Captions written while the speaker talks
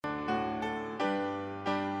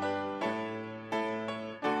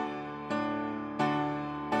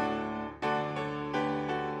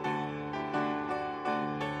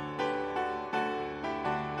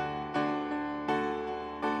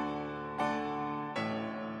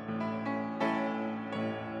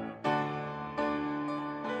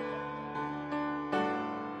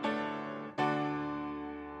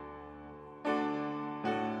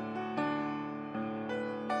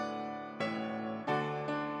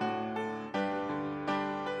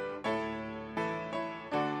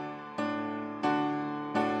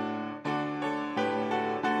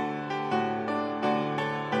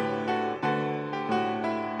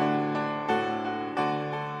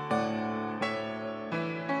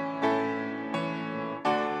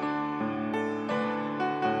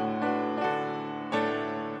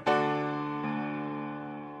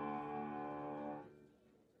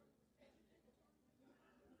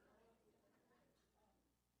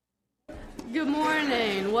Good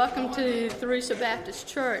morning. Welcome to Theresa Baptist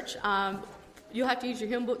Church. You'll have to use your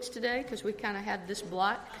hymn books today because we kind of had this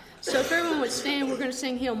block. So if everyone would stand, we're going to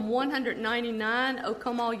sing hymn 199, O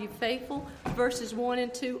Come All You Faithful, verses 1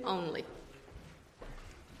 and 2 only.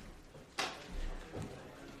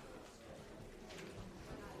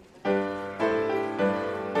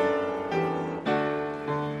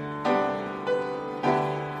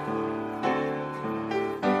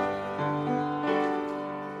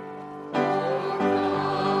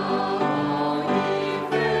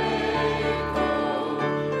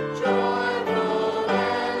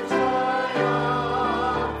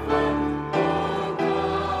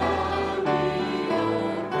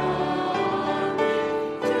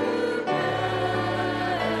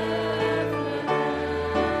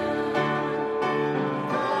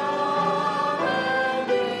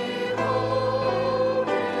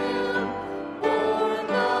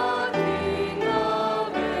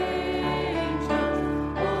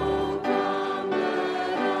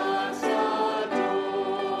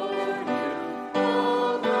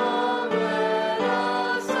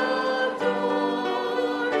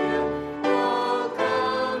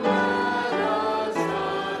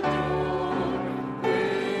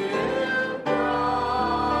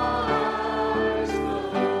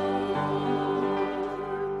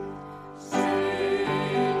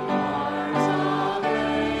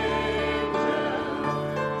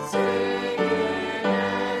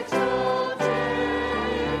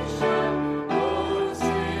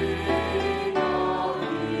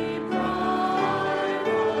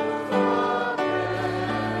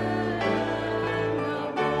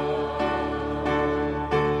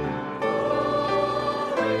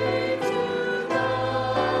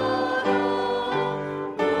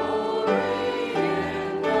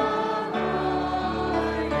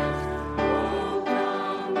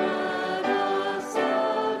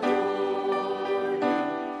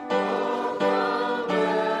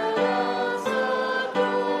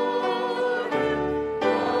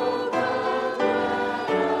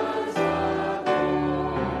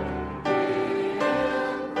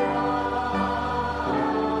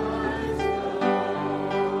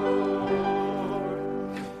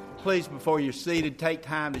 Please, before you're seated, take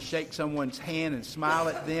time to shake someone's hand and smile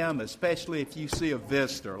at them, especially if you see a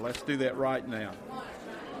visitor. Let's do that right now.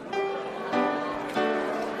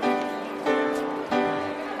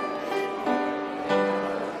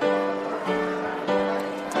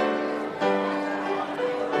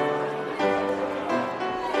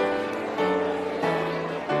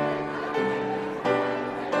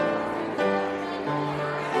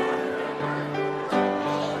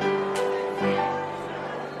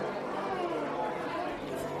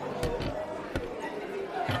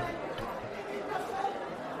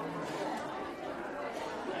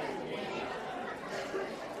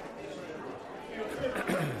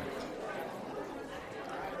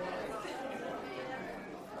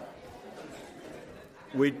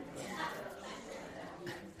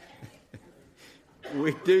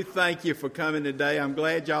 We do thank you for coming today. I'm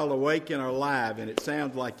glad y'all are awake and are alive, and it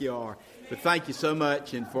sounds like you are. But thank you so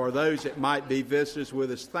much. And for those that might be visitors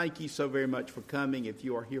with us, thank you so very much for coming. If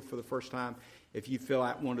you are here for the first time, if you fill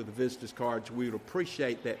out one of the visitors cards, we would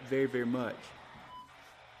appreciate that very, very much.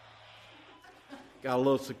 Got a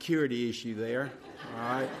little security issue there. All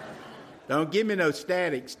right. Don't give me no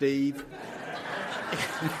static, Steve.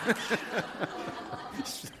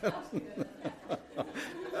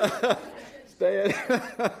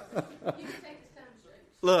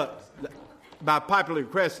 Look, by popular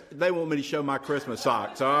request, they want me to show my Christmas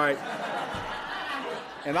socks, all right?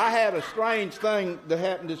 And I had a strange thing that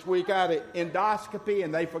happened this week. I had an endoscopy,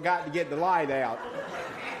 and they forgot to get the light out.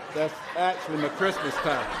 That's actually my Christmas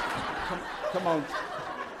time. Come on.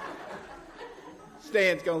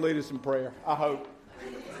 Stan's going to lead us in prayer, I hope.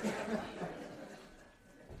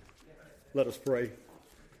 Let us pray.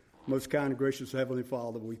 Most kind and gracious Heavenly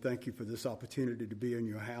Father, we thank you for this opportunity to be in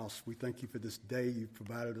your house. We thank you for this day you've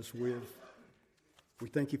provided us with. We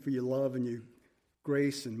thank you for your love and your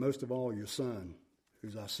grace, and most of all, your Son,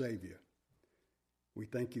 who's our Savior. We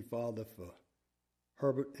thank you, Father, for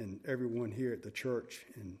Herbert and everyone here at the church,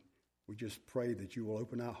 and we just pray that you will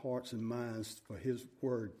open our hearts and minds for his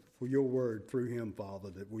word, for your word through him,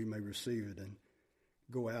 Father, that we may receive it and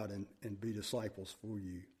go out and be disciples for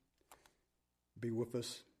you. Be with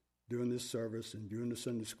us during this service and during the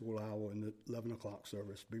Sunday school hour and the 11 o'clock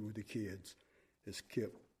service. Be with the kids as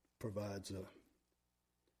Kip provides a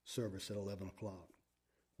service at 11 o'clock.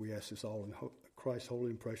 We ask this all in Christ's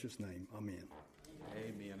holy and precious name. Amen.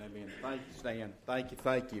 Amen. Thank you, Stan.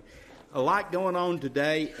 Thank you. A lot going on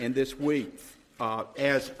today and this week.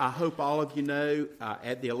 As I hope all of you know,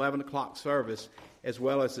 at the 11 o'clock service, as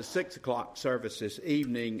well as the 6 o'clock service this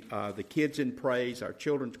evening, the Kids in Praise, our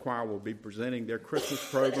children's choir, will be presenting their Christmas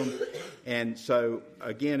program. And so,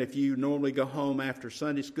 again, if you normally go home after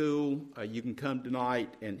Sunday school, you can come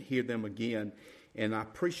tonight and hear them again. And I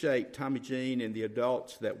appreciate Tommy Jean and the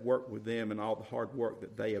adults that work with them and all the hard work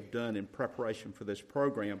that they have done in preparation for this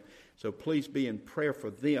program. So please be in prayer for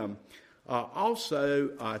them. Also,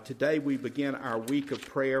 today we begin our week of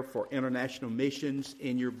prayer for international missions.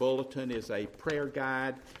 In your bulletin is a prayer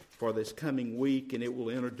guide for this coming week, and it will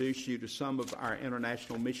introduce you to some of our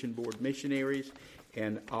International Mission Board missionaries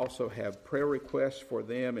and also have prayer requests for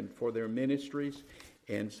them and for their ministries.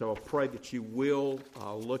 And so I pray that you will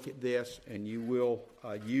look at this and you will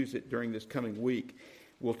use it during this coming week.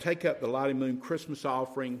 We'll take up the Lottie Moon Christmas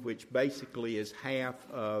offering, which basically is half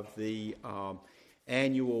of the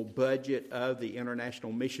annual budget of the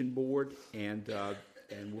International Mission Board, and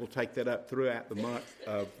we'll take that up throughout the month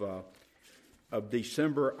of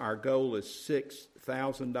December. Our goal is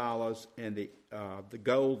 $6,000, and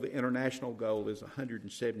the international goal is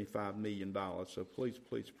 $175 million. So please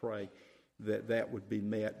pray that would be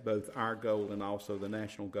met, both our goal and also the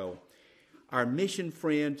national goal. Our mission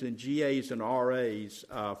friends and GAs and RAs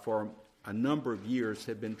for a number of years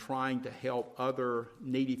have been trying to help other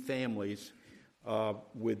needy families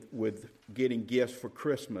with getting gifts for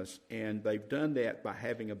Christmas, and they've done that by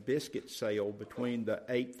having a biscuit sale between the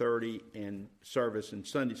 8:30 and service and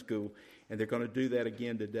Sunday school, and they're going to do that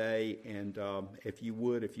again today. And if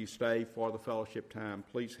you stay for the fellowship time,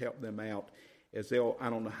 please help them out, as I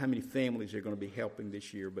don't know how many families they're going to be helping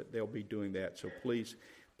this year, but they'll be doing that. So please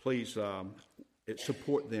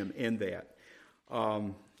support them in that.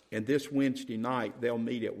 And this Wednesday night, they'll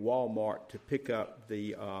meet at Walmart to pick up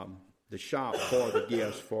the shop for the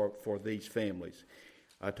gifts for these families.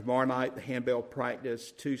 Tomorrow night, the handbell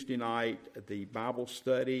practice. Tuesday night, the Bible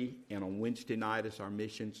study. And on Wednesday night is our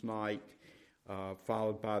missions night,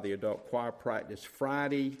 followed by the adult choir practice.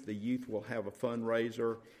 Friday, the youth will have a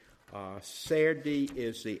fundraiser. Saturday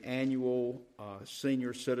is the annual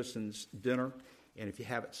Senior Citizens Dinner. And if you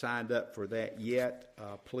haven't signed up for that yet,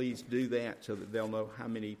 please do that so that they'll know how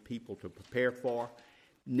many people to prepare for.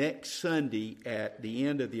 Next Sunday, at the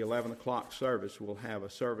end of the 11 o'clock service, we'll have a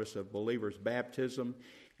service of believers' baptism.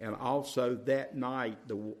 And also that night,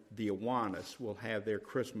 the Awanas will have their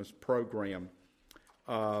Christmas program.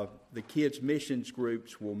 The kids' missions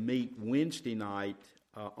groups will meet Wednesday night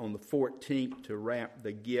on the 14th to wrap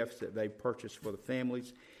the gifts that they purchased for the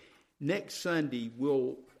families. Next Sunday,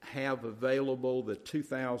 we'll have available the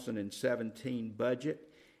 2017 budget,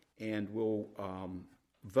 and we'll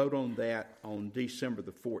vote on that on December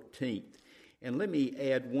the 14th. And let me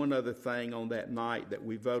add one other thing on that night that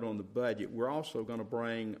we vote on the budget. We're also going to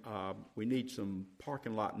bring, we need some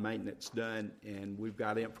parking lot maintenance done, and we've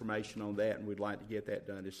got information on that, and we'd like to get that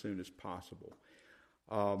done as soon as possible.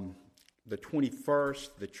 The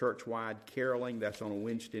 21st, the church-wide caroling, that's on a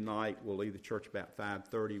Wednesday night. We'll leave the church about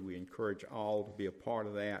 5:30. We encourage all to be a part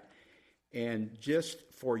of that. And just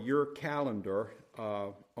for your calendar,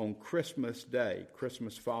 on Christmas Day,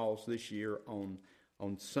 Christmas falls this year on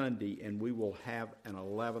Sunday, and we will have an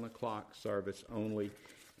 11 o'clock service only,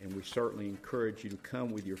 and we certainly encourage you to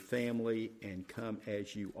come with your family and come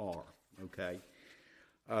as you are, okay?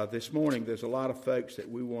 This morning, there's a lot of folks that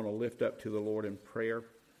we want to lift up to the Lord in prayer.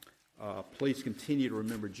 Please continue to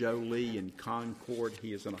remember Joe Lee in Concord.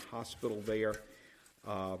 He is in a hospital there.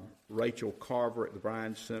 Rachel Carver at the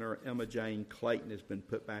Bryan Center. Emma Jane Clayton has been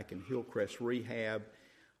put back in Hillcrest Rehab.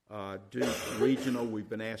 Duke Regional, we've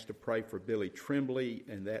been asked to pray for Billy Tremblay,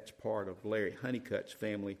 and that's part of Larry Honeycutt's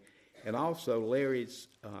family. And also Larry's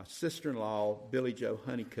sister-in-law, Billy Joe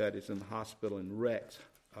Honeycutt, is in the hospital in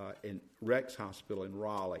Rex Hospital in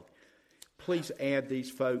Raleigh. Please add these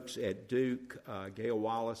folks at Duke. Gail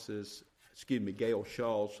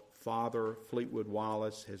Shaw's father, Fleetwood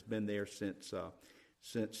Wallace, has been there since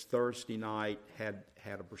Thursday night, had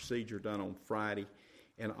a procedure done on Friday.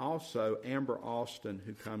 And also Amber Austin,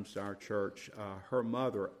 who comes to our church, her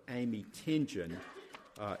mother, Amy Tingen,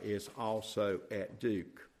 is also at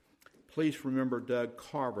Duke. Please remember Doug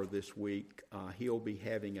Carver this week. He'll be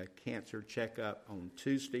having a cancer checkup on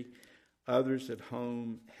Tuesday. Others at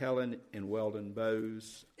home, Helen and Weldon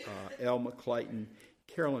Bowes, Elma Clayton,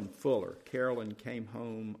 Carolyn Fuller. Carolyn came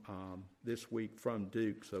home this week from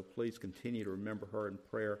Duke, so please continue to remember her in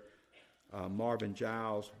prayer. Marvin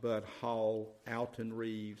Giles, Bud Hall, Alton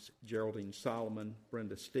Reeves, Geraldine Solomon,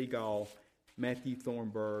 Brenda Stegall, Matthew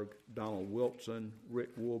Thornburg, Donald Wilson,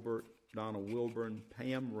 Rick Wilbert, Donna Wilburn,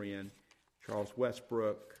 Pam Wren, Charles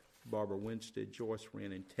Westbrook, Barbara Winstead, Joyce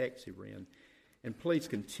Wren, and Texie Wren. And please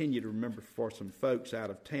continue to remember for some folks out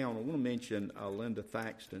of town. I want to mention Linda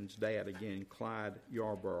Thaxton's dad again, Clyde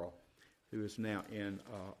Yarborough, who is now in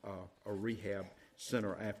a rehab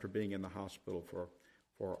center after being in the hospital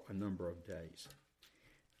for a number of days.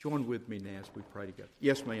 Join with me now as we pray together.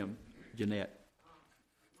 Yes, ma'am, Jeanette.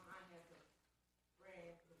 Mine has a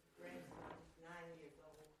friend whose grandson is 9 years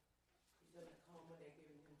old. He's in a coma. They're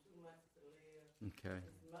giving him 2 months to live. Okay.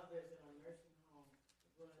 His mother is in a nursing home.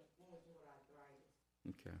 He's going through arthritis.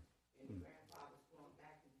 Okay. And the grandfather's going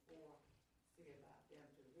back and forth to see about them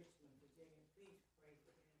to Richmond, Virginia. Please pray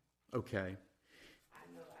for them. Okay. I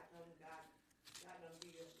know. I told him God don't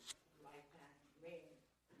be a lifetime. Man,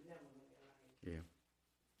 never look at life. Yeah.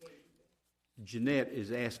 Jeanette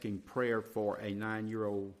is asking prayer for a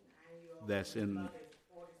 9-year-old that's in.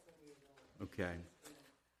 Okay.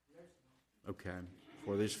 Okay.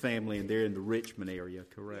 For this family, and they're in the Richmond area,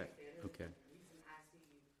 correct? Okay.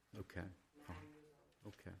 Okay.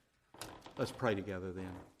 Okay. Let's pray together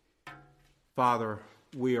then. Father,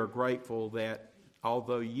 we are grateful that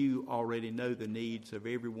although you already know the needs of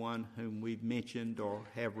everyone whom we've mentioned or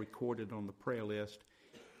have recorded on the prayer list,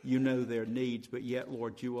 you know their needs, but yet,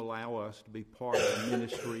 Lord, you allow us to be part of a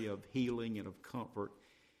ministry of healing and of comfort.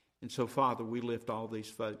 And so, Father, we lift all these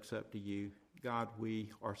folks up to you. God, we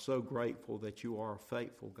are so grateful that you are a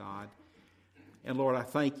faithful God. And, Lord, I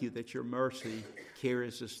thank you that your mercy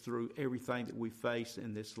carries us through everything that we face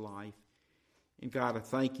in this life. And, God, I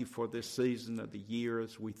thank you for this season of the year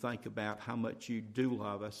as we think about how much you do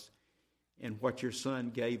love us and what your Son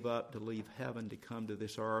gave up to leave heaven to come to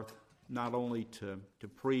this earth, not only to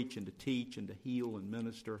preach and to teach and to heal and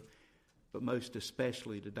minister, but most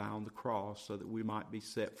especially to die on the cross so that we might be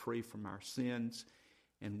set free from our sins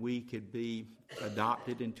and we could be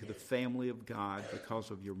adopted into the family of God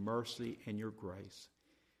because of your mercy and your grace.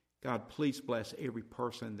 God, please bless every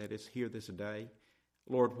person that is here this day.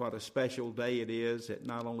 Lord, what a special day it is that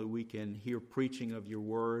not only we can hear preaching of your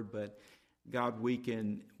word, but God, we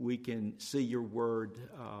can see your word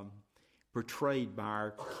portrayed by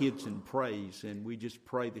our kids in praise, and we just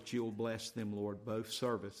pray that you'll bless them, Lord, both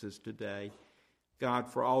services today. God,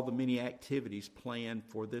 for all the many activities planned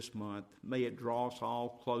for this month, may it draw us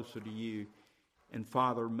all closer to you. And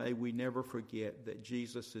Father, may we never forget that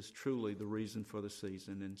Jesus is truly the reason for the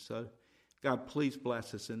season. And so, God, please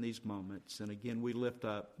bless us in these moments. And again, we lift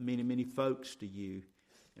up many, many folks to you,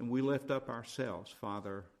 and we lift up ourselves,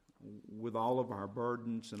 Father, with all of our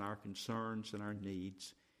burdens and our concerns and our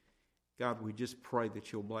needs. God, we just pray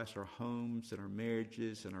that you'll bless our homes and our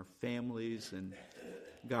marriages and our families, and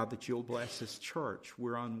God, that you'll bless this church.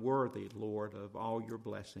 We're unworthy, Lord, of all your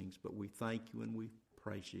blessings, but we thank you and we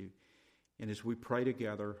praise you. And as we pray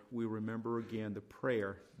together, we remember again the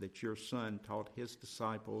prayer that your Son taught his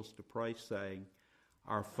disciples to pray, saying,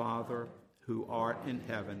 Our Father, who art in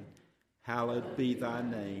heaven, hallowed be thy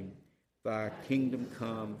name. Thy kingdom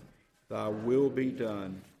come, thy will be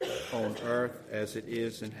done, on earth as it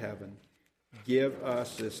is in heaven. Give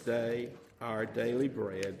us this day our daily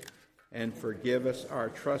bread, and forgive us our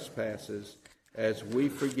trespasses as we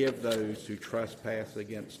forgive those who trespass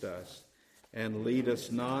against us. And lead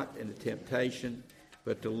us not into temptation,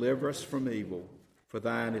 but deliver us from evil. For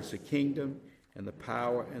thine is the kingdom and the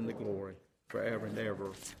power and the glory forever and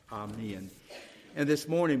ever. Amen. And this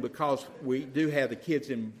morning, because we do have the Kids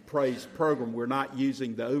in Praise program, we're not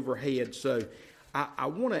using the overhead, so I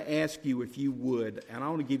want to ask you if you would, and I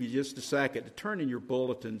want to give you just a second to turn in your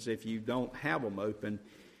bulletins, if you don't have them open,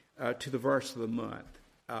 to the verse of the month.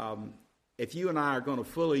 If you and I are going to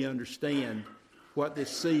fully understand what this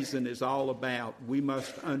season is all about, we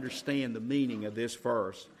must understand the meaning of this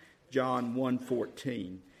verse, John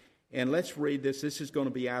 1:14. And let's read this. This is going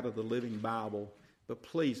to be out of the Living Bible, but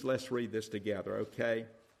please, let's read this together, okay?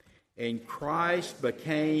 And Christ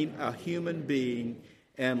became a human being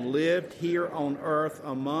and lived here on earth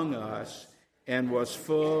among us, and was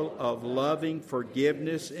full of loving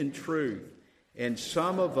forgiveness and truth. And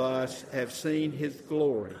some of us have seen his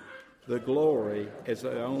glory, the glory as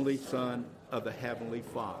the only Son of the Heavenly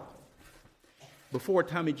Father. Before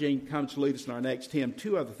Tommy Jean comes to lead us in our next hymn,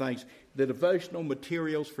 two other things. The devotional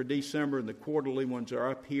materials for December and the quarterly ones are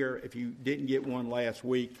up here if you didn't get one last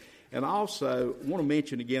week. And I also want to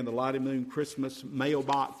mention again the Lottie Moon Christmas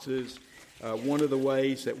mailboxes. One of the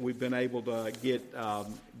ways that we've been able to get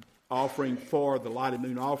offering for the Lottie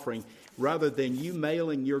Moon offering, rather than you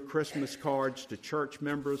mailing your Christmas cards to church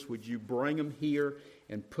members, would you bring them here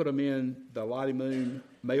and put them in the Lottie Moon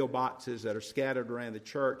mailboxes that are scattered around the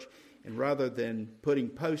church? And rather than putting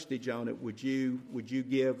postage on it, would you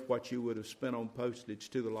give what you would have spent on postage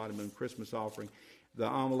to the Lottie Moon Christmas offering? The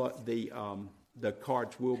the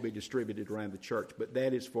cards will be distributed around the church, but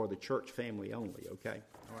that is for the church family only, okay?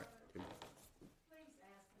 All right. Please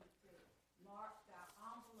ask them to mark their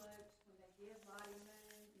envelopes when they give Lottie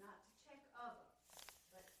Moon, not to check other,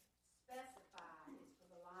 but specify it's for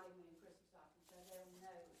the Lottie Moon Christmas offering, so they'll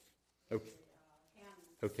know Okay. the county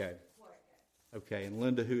Okay. where it goes. Okay, and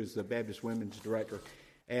Linda, who is the Baptist Women's Director,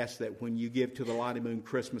 asked that when you give to the Lottie Moon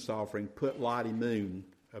Christmas offering, put Lottie Moon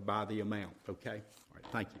by the amount, okay? All right,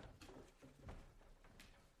 thank you.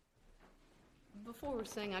 Before we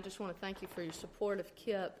sing, I just want to thank you for your support of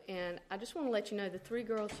KIP, and I just want to let you know the three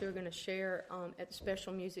girls who are going to share at the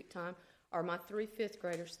special music time are my 3 fifth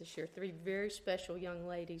graders this year, 3 very special young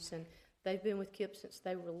ladies, and they've been with KIP since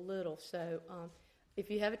they were little, so if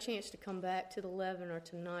you have a chance to come back to the 11 or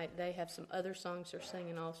tonight, they have some other songs they're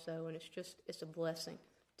singing also, and it's a blessing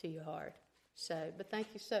to your heart. So, but thank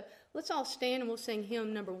you. So let's all stand and we'll sing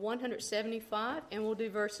hymn number 175, and we'll do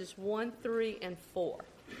verses 1, 3, and 4.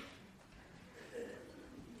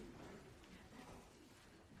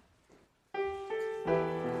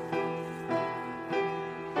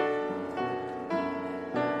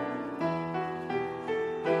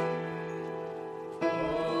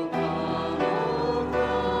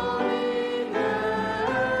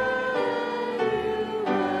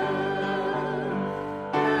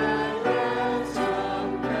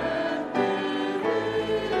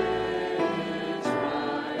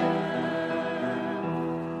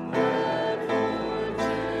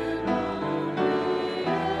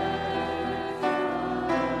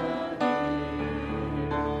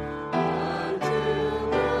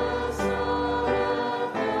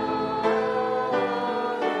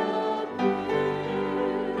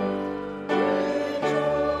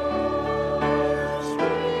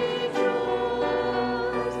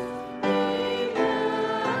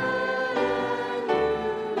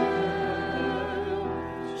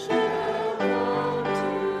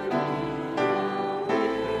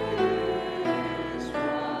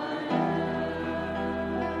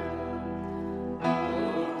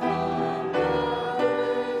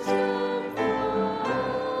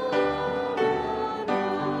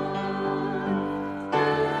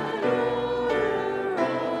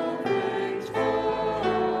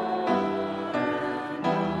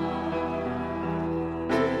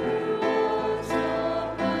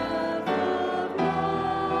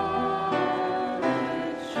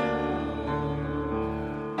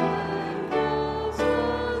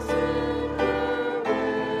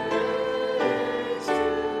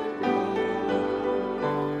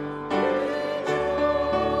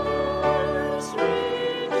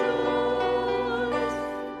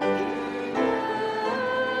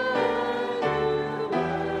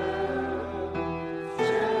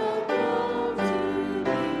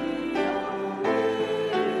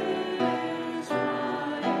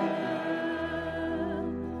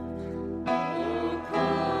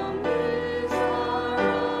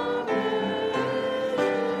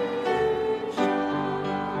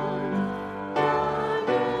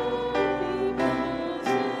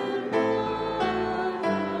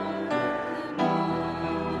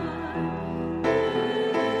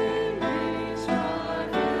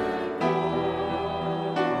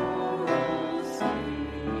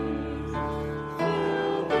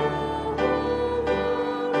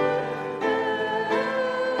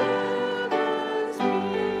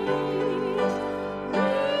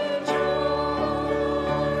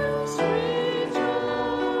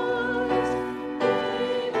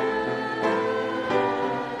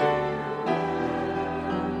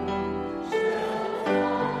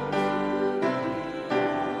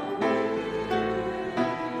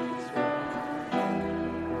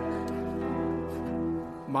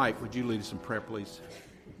 Mike, would you lead us in prayer, please?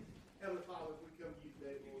 Heavenly Father, as we come to you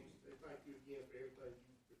today, Lord, just thank you again for everything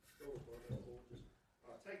you bestowed upon us, Lord.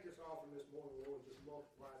 Just take this offering this morning, Lord, and just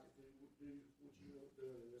multiply it to do what you want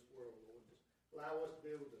done in this world, Lord. Just allow us to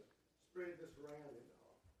be able to spread this around and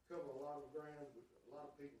cover a lot of ground with a lot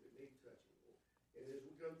of people that need touching, Lord. And as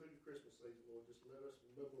we go through the Christmas season, Lord, just let us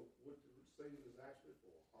remember what the season is actually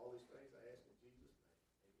for. All these things I ask in Jesus'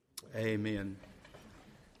 name. Amen.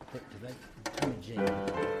 But do they come in?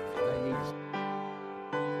 They need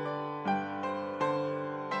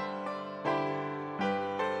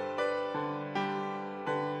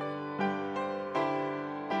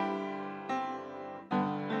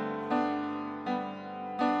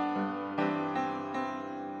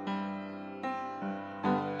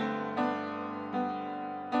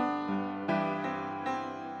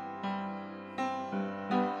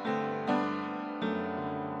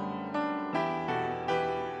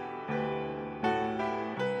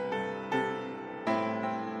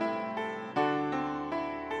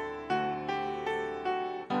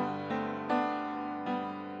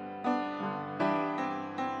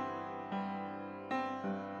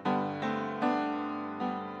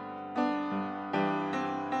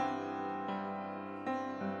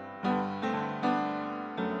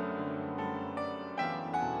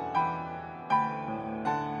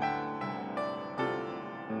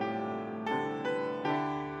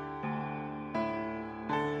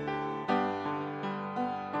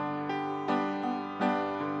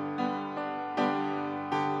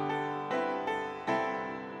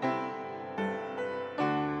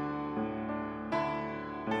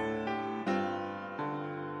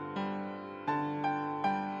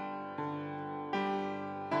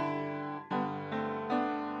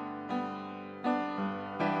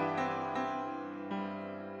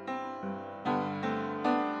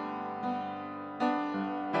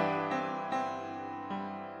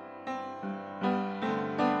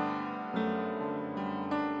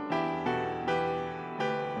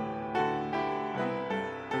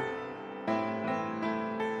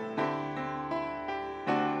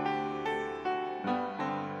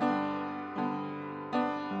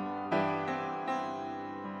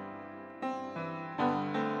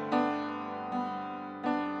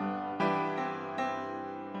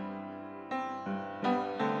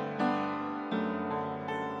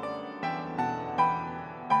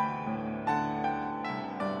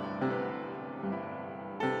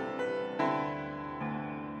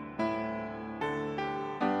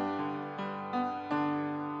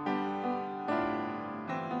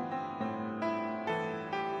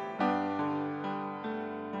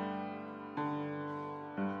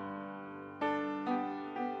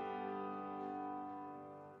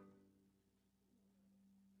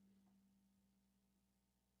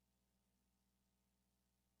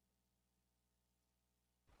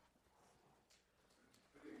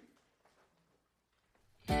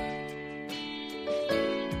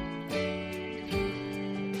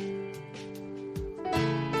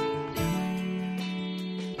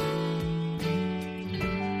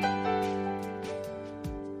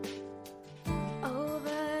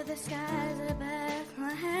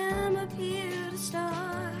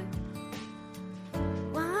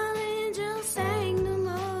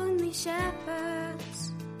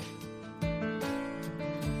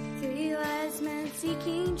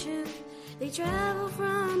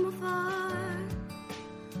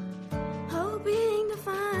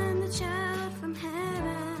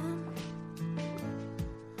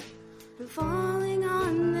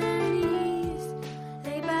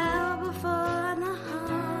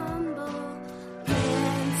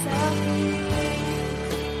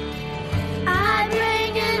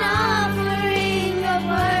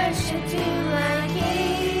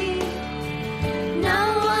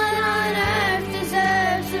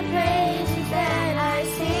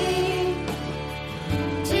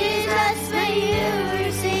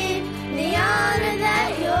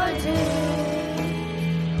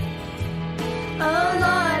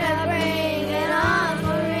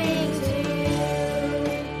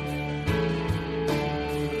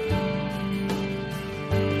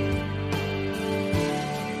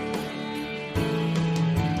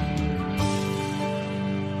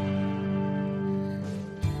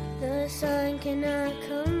cannot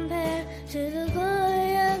compare to the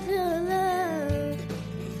glory of your love.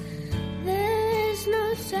 There is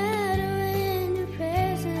no shadow in your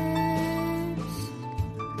presence.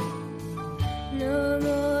 No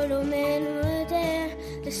mortal man would dare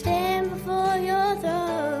to stand before your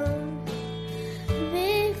throne,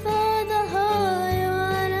 before the Holy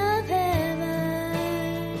One of heaven.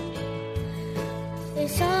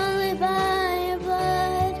 It's only by your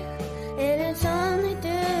blood, and it's only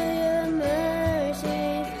through your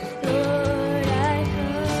mercy, Lord, I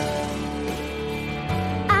come.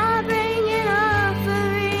 I bring an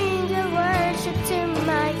offering of worship to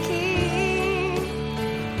my King.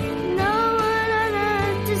 No one on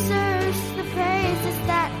earth deserves the praises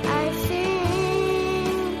that I sing.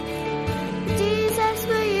 Jesus,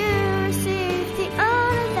 will you receive the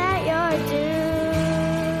honor that you're due?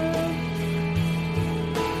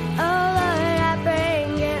 Oh Lord, I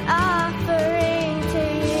bring an offering to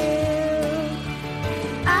you.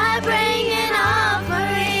 I bring an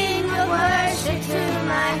offering of worship to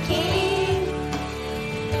my King.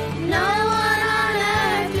 No one on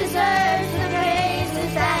earth deserves the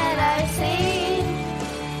praises that I sing.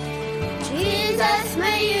 Jesus,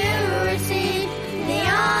 may you receive the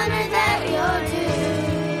honor that you're due.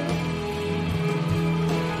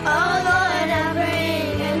 Oh Lord, I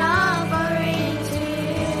bring an offering to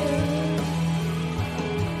you.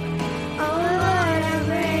 Oh Lord, I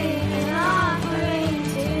bring an offering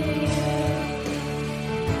to you.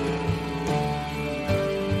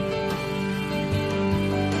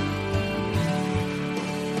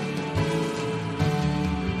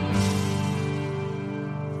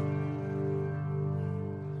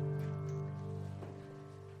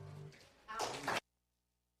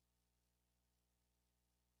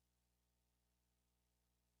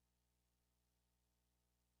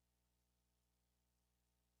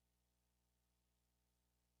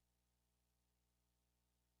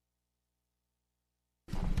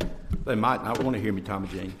 They might not want to hear me, Tommy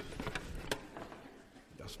Jean.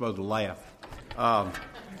 I'm supposed to laugh.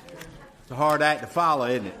 It's a hard act to follow,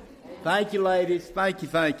 isn't it? Thank you, ladies. Thank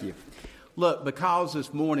you. Look, because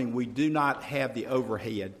this morning we do not have the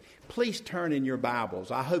overhead, please turn in your Bibles.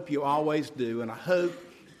 I hope you always do, and I hope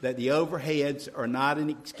that the overheads are not an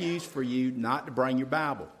excuse for you not to bring your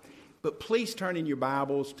Bible. But please turn in your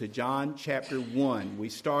Bibles to John chapter 1. We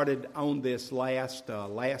started on this last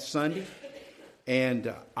Sunday.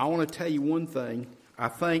 And I want to tell you one thing. I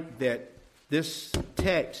think that this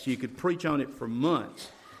text, you could preach on it for months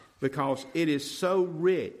because it is so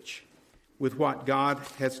rich with what God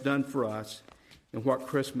has done for us and what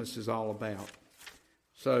Christmas is all about.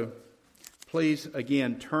 So please,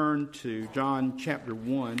 again, turn to John chapter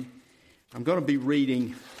 1. I'm going to be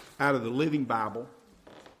reading out of the Living Bible.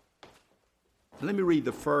 Let me read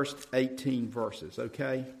the first 18 verses,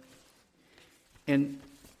 okay? And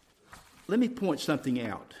let me point something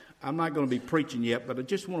out. I'm not going to be preaching yet, but I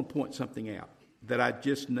just want to point something out that I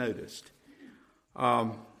just noticed.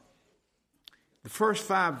 The first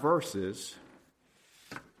 5 verses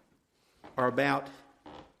are about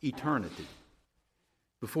eternity,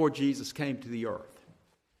 before Jesus came to the earth.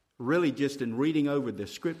 Really, just in reading over the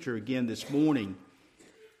scripture again this morning,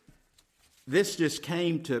 this just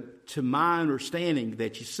came to my understanding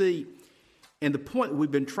that, you see, and the point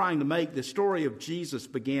we've been trying to make, the story of Jesus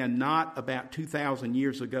began not about 2,000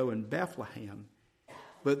 years ago in Bethlehem,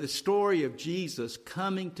 but the story of Jesus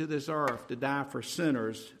coming to this earth to die for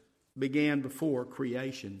sinners began before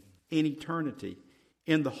creation, in eternity,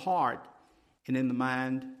 in the heart and in the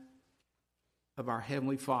mind of our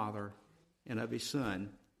Heavenly Father and of His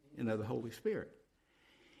Son and of the Holy Spirit.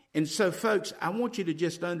 And so, folks, I want you to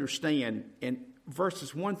just understand, in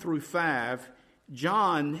verses 1 through 5,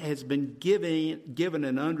 John has been given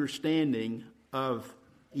an understanding of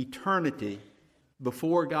eternity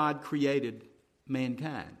before God created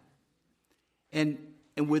mankind. And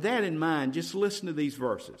with that in mind, just listen to these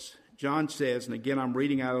verses. John says, and again I'm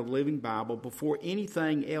reading out of the Living Bible, before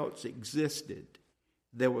anything else existed,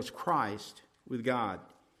 there was Christ with God.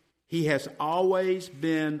 He has always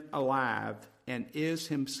been alive and is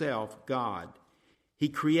Himself God. He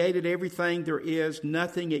created everything there is.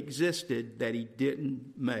 Nothing existed that He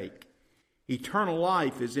didn't make. Eternal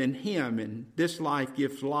life is in Him, and this life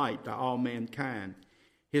gives light to all mankind.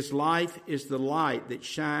 His life is the light that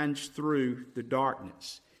shines through the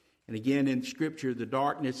darkness. And again, in Scripture, the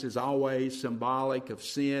darkness is always symbolic of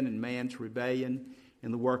sin and man's rebellion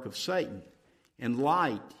and the work of Satan. And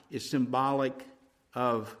light is symbolic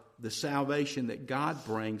of the salvation that God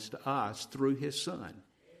brings to us through His Son.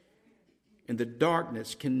 And the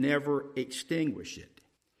darkness can never extinguish it.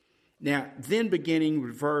 Now, then beginning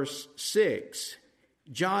with verse 6,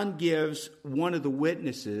 John gives one of the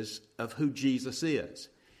witnesses of who Jesus is.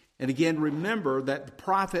 And again, remember that the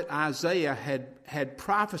prophet Isaiah had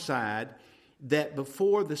prophesied that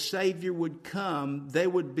before the Savior would come, there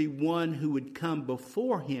would be one who would come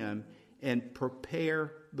before him and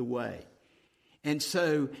prepare the way. And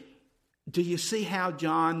so, do you see how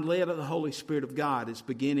John, led of the Holy Spirit of God, is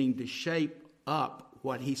beginning to shape up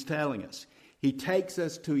what he's telling us? He takes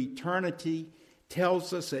us to eternity,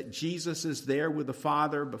 tells us that Jesus is there with the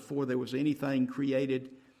Father before there was anything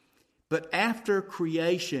created. But after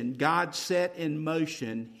creation, God set in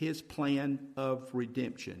motion his plan of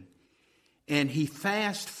redemption. And he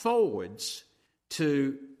fast forwards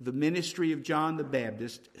to the ministry of John the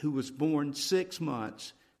Baptist, who was born 6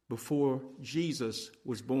 months before Jesus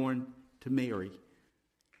was born to Mary.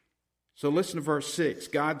 So listen to verse 6.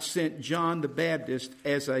 God sent John the Baptist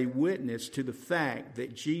as a witness to the fact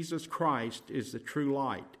that Jesus Christ is the true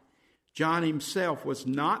light. John himself was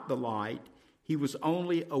not the light. He was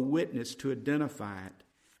only a witness to identify it.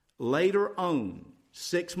 Later on,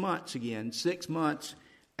 6 months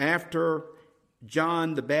after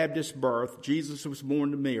John the Baptist's birth, Jesus was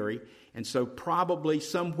born to Mary. And so probably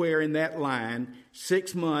somewhere in that line,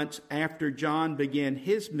 6 months after John began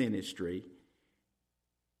his ministry,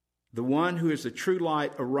 the one who is the true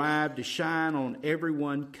light arrived to shine on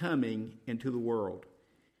everyone coming into the world.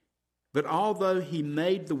 But although he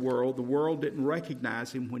made the world didn't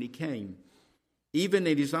recognize him when he came. Even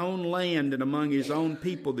in his own land and among his own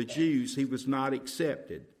people, the Jews, he was not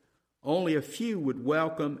accepted. Only a few would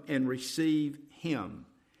welcome and receive him.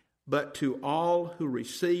 But to all who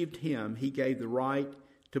received him, he gave the right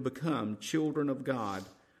to become children of God.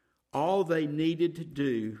 All they needed to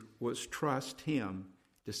do was trust him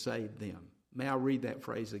to save them. May I read that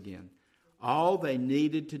phrase again? All they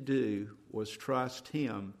needed to do was trust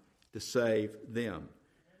him to save them.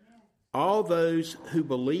 All those who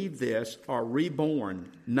believe this are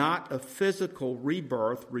reborn, not a physical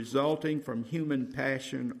rebirth resulting from human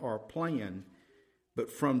passion or plan,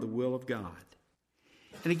 but from the will of God.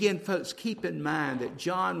 And again, folks, keep in mind that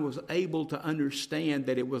John was able to understand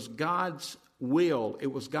that it was God's will,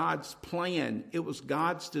 it was God's plan, it was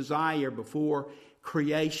God's desire before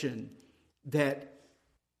creation that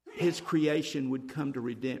his creation would come to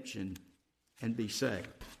redemption and be saved.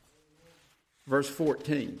 Verse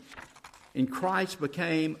 14. And Christ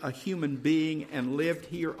became a human being and lived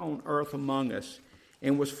here on earth among us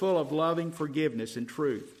and was full of loving forgiveness and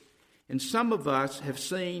truth. And some of us have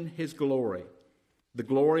seen his glory, the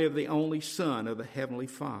glory of the only Son of the Heavenly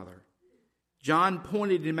Father. John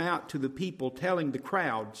pointed him out to the people, telling the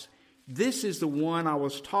crowds, "This is the one I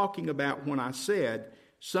was talking about when I said,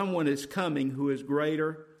 'Someone is coming who is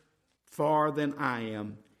greater far than I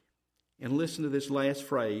am.'" And listen to this last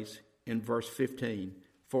phrase in verse 15.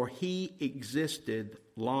 "For he existed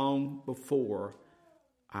long before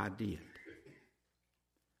I did."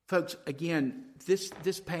 Folks, again,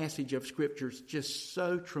 this passage of Scripture is just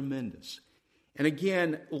so tremendous. And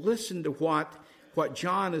again, listen to what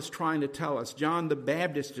John is trying to tell us. John the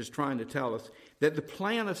Baptist is trying to tell us that the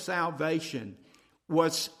plan of salvation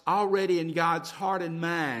was already in God's heart and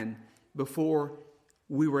mind before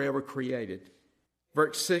we were ever created.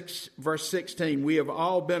 Verse 16, "We have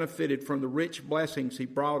all benefited from the rich blessings he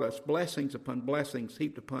brought us, blessings upon blessings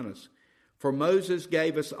heaped upon us. For Moses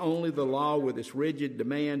gave us only the law with its rigid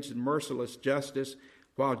demands and merciless justice,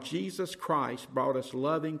 while Jesus Christ brought us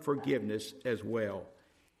loving forgiveness as well."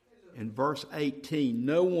 In verse 18,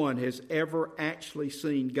 "No one has ever actually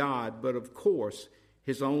seen God, but of course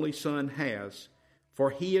his only Son has. For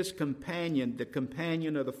he is the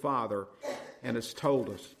companion of the Father, and has told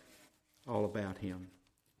us all about him."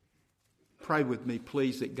 Pray with me,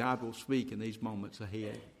 please, that God will speak in these moments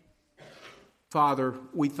ahead. Father,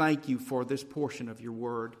 we thank you for this portion of your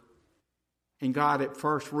word. And God, at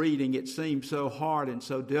first reading, it seemed so hard and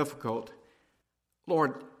so difficult.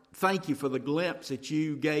 Lord, thank you for the glimpse that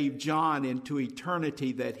you gave John into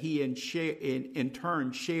eternity that he in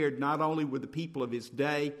turn shared not only with the people of his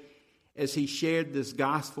day as he shared this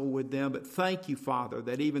gospel with them, but thank you, Father,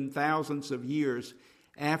 that even thousands of years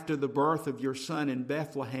after the birth of your Son in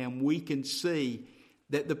Bethlehem, we can see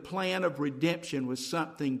that the plan of redemption was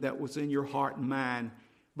something that was in your heart and mind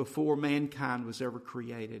before mankind was ever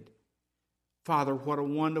created. Father, what a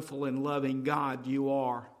wonderful and loving God you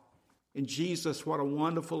are. And Jesus, what a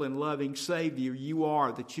wonderful and loving Savior you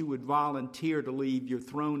are, that you would volunteer to leave your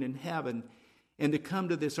throne in heaven and to come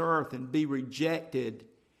to this earth and be rejected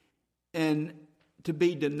and to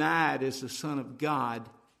be denied as the Son of God.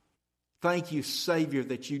 Thank you, Savior,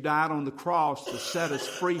 that you died on the cross to set us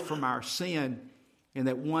free from our sin and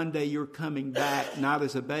that one day you're coming back, not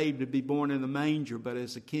as a babe to be born in the manger, but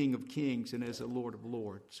as a King of kings and as a Lord of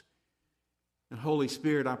lords. And Holy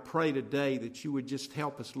Spirit, I pray today that you would just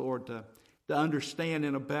help us, Lord, to understand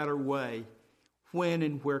in a better way when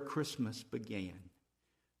and where Christmas began.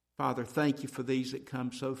 Father, thank you for these that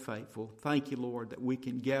come so faithful. Thank you, Lord, that we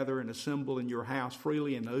can gather and assemble in your house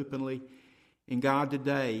freely and openly. And God,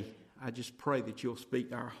 today, I just pray that you'll speak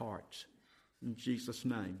to our hearts. In Jesus'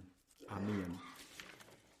 name, amen.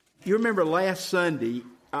 You remember last Sunday,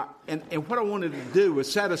 and what I wanted to do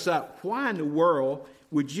was set us up. Why in the world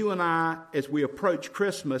would you and I, as we approach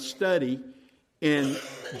Christmas, study in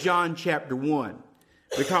John chapter 1?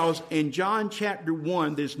 Because in John chapter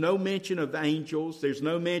 1, there's no mention of angels. There's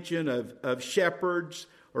no mention of shepherds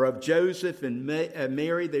or of Joseph and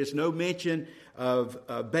Mary. There's no mention of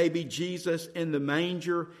baby Jesus in the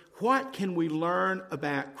manger. What can we learn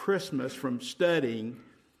about Christmas from studying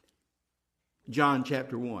John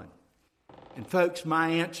chapter 1? And folks, my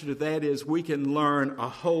answer to that is we can learn a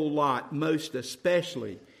whole lot, most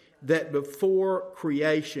especially that before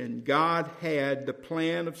creation, God had the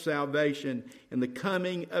plan of salvation and the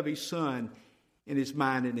coming of his Son in his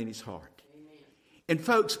mind and in his heart. Amen. And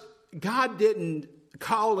folks, God didn't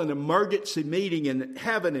call an emergency meeting in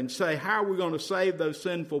heaven and say, how are we going to save those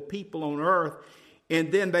sinful people on earth?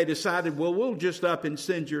 And then they decided, well, we'll just up and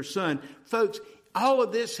send your Son. Folks, all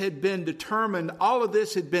of this had been determined. All of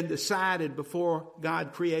this had been decided before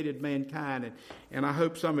God created mankind. And I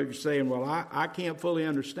hope some of you are saying, well, I can't fully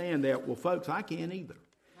understand that. Well, folks, I can't either.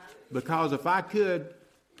 Because if I could,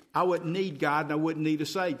 I wouldn't need God and I wouldn't need a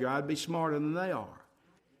Savior. I'd be smarter than they are.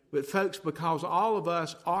 But folks, because all of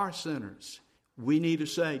us are sinners, we need a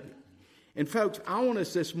Savior. And folks, I want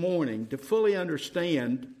us this morning to fully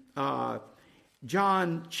understand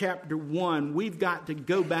John chapter 1, we've got to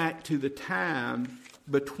go back to the time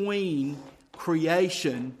between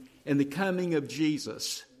creation and the coming of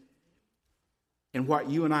Jesus and what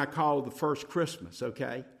you and I call the first Christmas,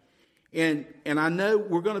 okay? And I know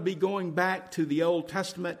we're going to be going back to the Old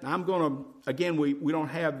Testament. And I'm going to, again, we don't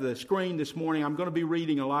have the screen this morning. I'm going to be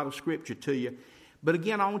reading a lot of Scripture to you. But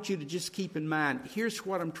again, I want you to just keep in mind, here's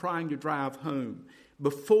what I'm trying to drive home.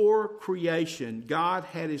 Before creation, God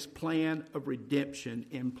had his plan of redemption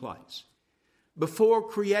in place. Before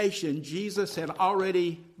creation, Jesus had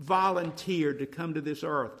already volunteered to come to this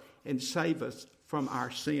earth and save us from our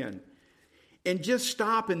sin. And just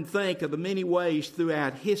stop and think of the many ways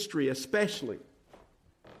throughout history, especially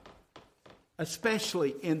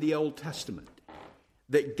in the Old Testament,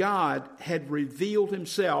 that God had revealed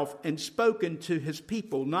himself and spoken to his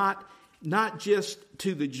people, not just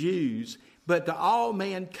to the Jews, but to all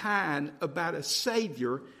mankind about a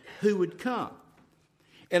Savior who would come.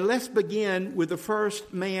 And let's begin with the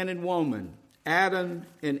first man and woman, Adam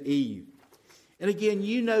and Eve. And again,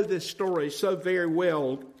 you know this story so very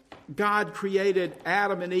well. God created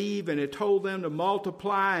Adam and Eve and had told them to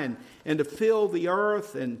multiply and to fill the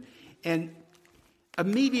earth. And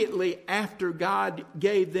immediately after God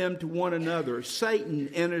gave them to one another, Satan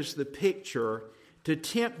enters the picture to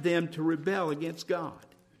tempt them to rebel against God.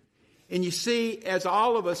 And you see, as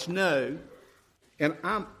all of us know, and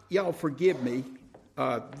y'all forgive me,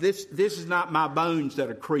 this is not my bones that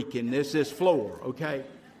are creaking. This is floor, okay?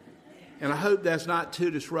 And I hope that's not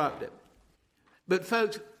too disruptive. But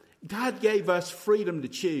folks, God gave us freedom to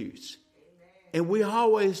choose. And we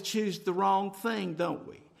always choose the wrong thing, don't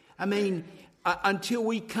we? I mean, until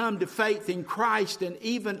we come to faith in Christ, and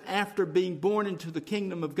even after being born into the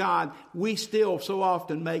kingdom of God, we still so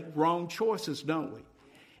often make wrong choices, don't we?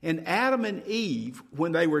 And Adam and Eve,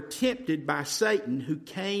 when they were tempted by Satan, who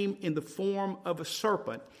came in the form of a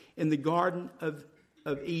serpent in the Garden of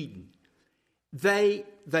Eden, they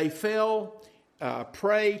fell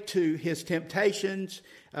prey to his temptations.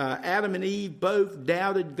 Adam and Eve both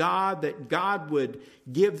doubted God, that God would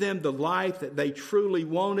give them the life that they truly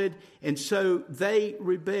wanted. And so they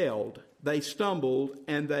rebelled, they stumbled,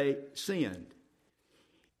 and they sinned.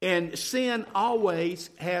 And sin always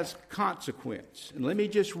has consequence. And let me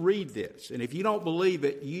just read this. And if you don't believe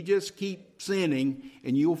it, you just keep sinning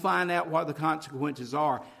and you'll find out what the consequences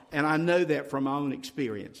are. And I know that from my own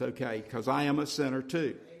experience, okay, because I am a sinner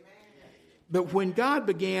too. But when God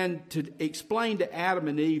began to explain to Adam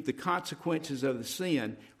and Eve the consequences of the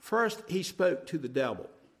sin, first he spoke to the devil.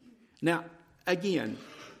 Now, again,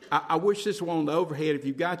 I wish this were on the overhead. If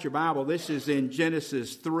you've got your Bible, this is in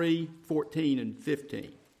Genesis 3, 14 and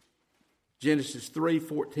 15. Genesis 3,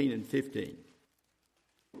 14 and 15.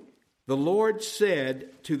 The Lord said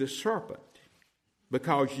to the serpent,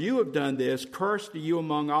 Because you have done this, cursed are you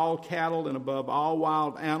among all cattle and above all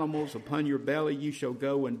wild animals. Upon your belly you shall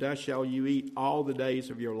go, and dust shall you eat all the days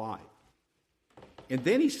of your life. And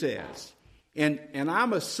then he says, and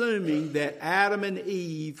I'm assuming that Adam and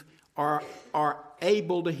Eve are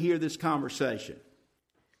able to hear this conversation.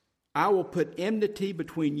 I will put enmity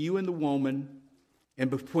between you and the woman, and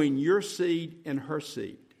between your seed and her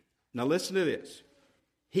seed. Now listen to this.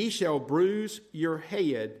 He shall bruise your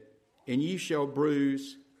head, and you shall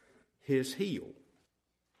bruise his heel.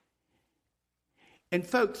 And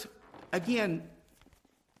folks, again,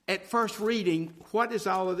 at first reading, what does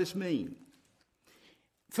all of this mean?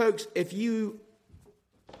 Folks, if you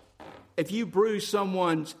bruise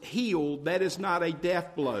someone's heel, that is not a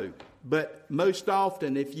death blow. But most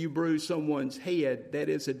often, if you bruise someone's head, that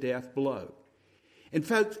is a death blow. And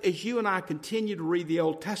folks, as you and I continue to read the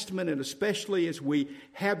Old Testament, and especially as we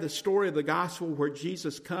have the story of the gospel where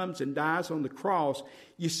Jesus comes and dies on the cross,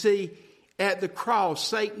 you see, at the cross,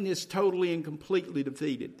 Satan is totally and completely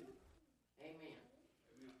defeated. Amen.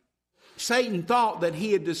 Satan thought that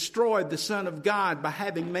he had destroyed the Son of God by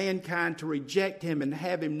having mankind to reject him and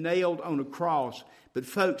have him nailed on a cross. But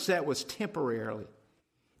folks, that was temporarily.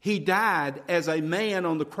 He died as a man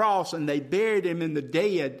on the cross, and they buried him in the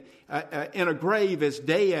dead, in a grave as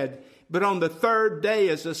dead. But on the third day,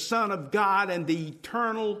 as the Son of God and the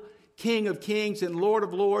eternal King of kings and Lord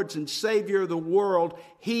of lords and Savior of the world,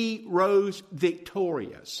 he rose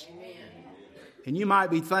victorious. Amen. And you might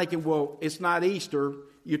be thinking, well, it's not Easter.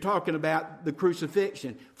 You're talking about the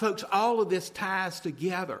crucifixion. Folks, all of this ties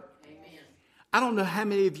together. Amen. I don't know how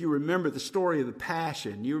many of you remember the story of the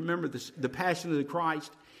Passion. You remember the Passion of the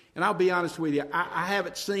Christ? And I'll be honest with you, I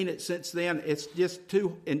haven't seen it since then. It's just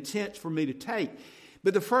too intense for me to take.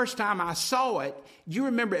 But the first time I saw it, you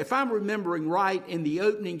remember, if I'm remembering right, in the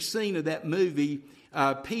opening scene of that movie,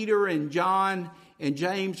 Peter and John and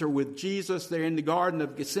James are with Jesus. They're in the Garden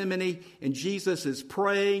of Gethsemane, and Jesus is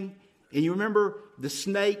praying. And you remember the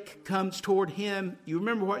snake comes toward him. You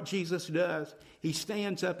remember what Jesus does? He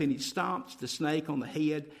stands up and he stomps the snake on the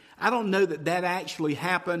head. I don't know that that actually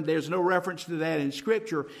happened. There's no reference to that in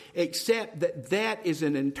Scripture, except that that is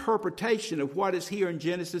an interpretation of what is here in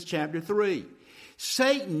Genesis chapter 3.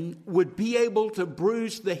 Satan would be able to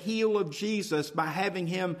bruise the heel of Jesus by having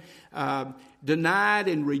him denied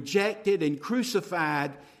and rejected and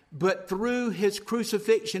crucified. But through his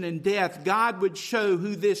crucifixion and death, God would show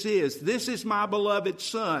who this is. This is my beloved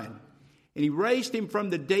Son. And he raised him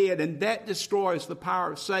from the dead, and that destroys the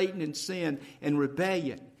power of Satan and sin and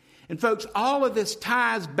rebellion. And folks, all of this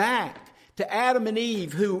ties back to Adam and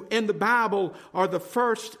Eve, who in the Bible are the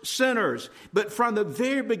first sinners. But from the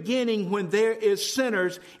very beginning, when there is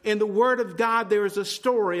sinners, in the Word of God, there is a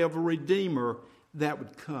story of a Redeemer that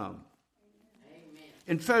would come. Amen.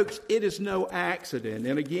 And folks, it is no accident.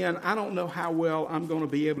 And again, I don't know how well I'm going to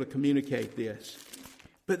be able to communicate this.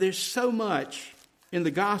 But there's so much in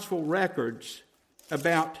the gospel records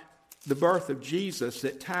about the birth of Jesus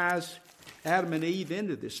that ties Adam and Eve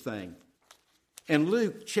into this thing. In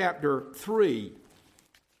Luke chapter 3,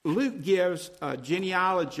 Luke gives a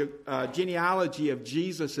genealogy of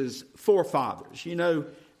Jesus' forefathers. You know,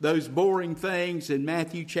 those boring things in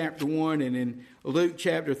Matthew chapter 1 and in Luke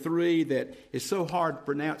chapter 3 that is so hard to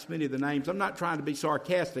pronounce many of the names. I'm not trying to be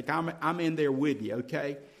sarcastic. I'm in there with you,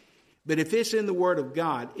 okay? But if it's in the Word of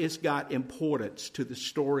God, it's got importance to the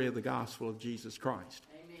story of the gospel of Jesus Christ.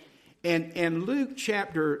 And Luke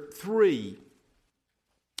chapter 3,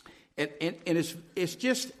 and it's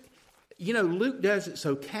just, you know, Luke does it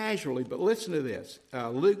so casually, but listen to this.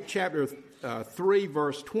 Luke chapter 3,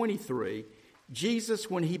 verse 23, Jesus,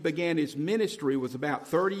 when he began his ministry, was about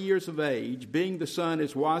 30 years of age, being the son,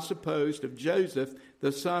 as was supposed, of Joseph,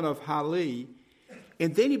 the son of Hali.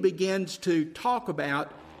 And then he begins to talk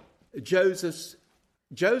about Joseph's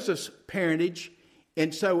parentage.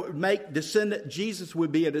 And so it would make Jesus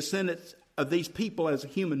would be a descendant of these people as a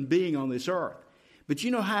human being on this earth. But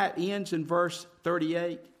you know how it ends in verse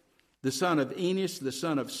 38? The son of Enos, the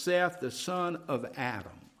son of Seth, the son of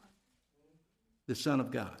Adam, the son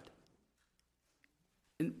of God.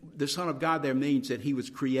 And the son of God there means that he was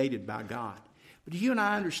created by God. But do you and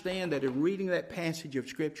I understand that in reading that passage of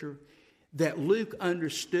Scripture, that Luke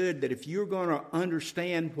understood that if you're going to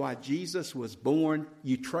understand why Jesus was born,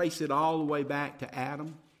 you trace it all the way back to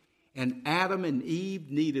Adam. And Adam and Eve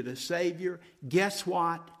needed a Savior. Guess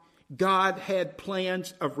what? God had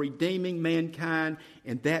plans of redeeming mankind,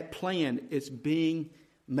 and that plan is being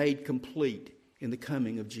made complete in the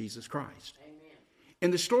coming of Jesus Christ. Amen.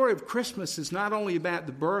 And the story of Christmas is not only about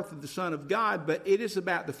the birth of the Son of God, but it is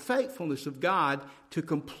about the faithfulness of God to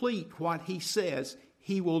complete what he says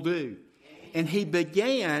he will do. And he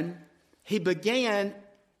began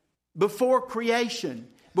before creation,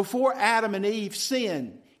 before Adam and Eve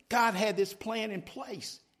sinned. God had this plan in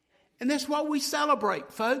place. And that's what we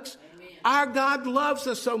celebrate, folks. Amen. Our God loves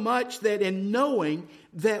us so much that in knowing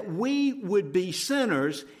that we would be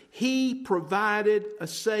sinners, he provided a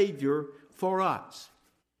Savior for us.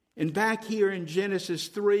 And back here in Genesis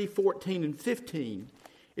 3:14 and 15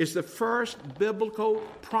 is the first biblical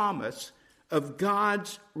promise of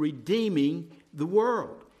God's redeeming the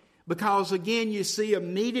world. Because again, you see,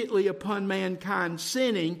 immediately upon mankind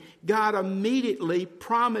sinning, God immediately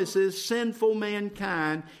promises sinful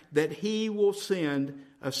mankind that he will send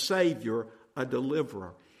a Savior, a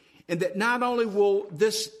deliverer. And that not only will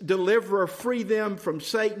this deliverer free them from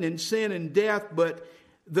Satan and sin and death, but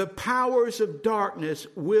the powers of darkness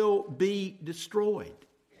will be destroyed.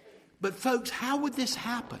 But folks, how would this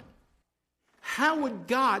happen? How would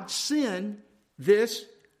God send this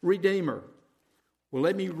Redeemer? Well,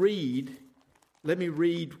 let me read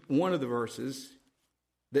one of the verses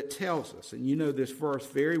that tells us, and you know this verse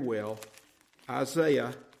very well,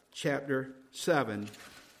 Isaiah chapter 7,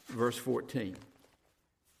 verse 14.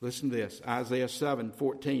 Listen to this, Isaiah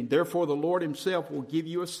 7:14. Therefore the Lord himself will give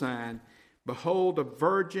you a sign. Behold, a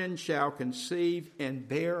virgin shall conceive and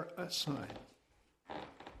bear a son,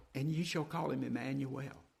 and you shall call him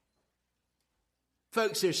Emmanuel.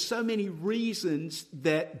 Folks, there's so many reasons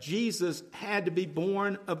that Jesus had to be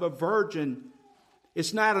born of a virgin.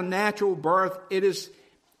 It's not a natural birth. It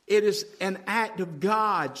is an act of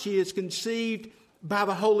God. She is conceived by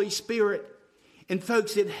the Holy Spirit. And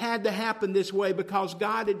folks, it had to happen this way because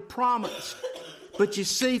God had promised. But you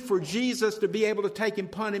see, for Jesus to be able to take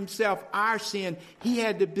upon himself our sin, he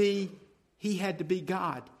had to be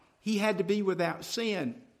God. He had to be without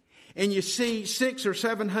sin. And you see, 600 or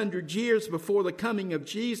 700 years before the coming of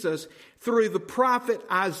Jesus, through the prophet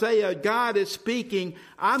Isaiah, God is speaking,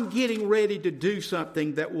 I'm getting ready to do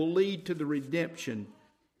something that will lead to the redemption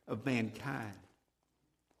of mankind.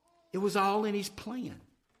 It was all in his plan.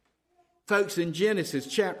 Folks, in Genesis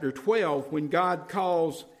chapter 12, when God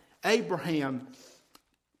calls Abraham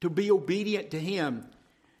to be obedient to him,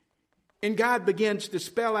 and God begins to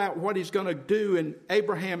spell out what he's going to do in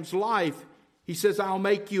Abraham's life, he says, I'll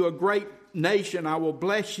make you a great nation. I will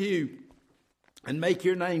bless you and make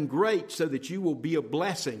your name great so that you will be a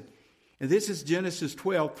blessing. And this is Genesis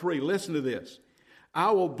 12:3. Listen to this.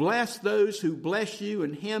 I will bless those who bless you,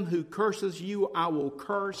 and him who curses you I will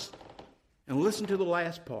curse. And listen to the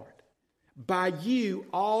last part. By you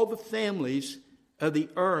all the families of the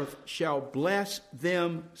earth shall bless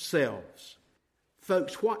themselves.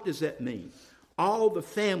 Folks, what does that mean? All the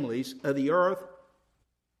families of the earth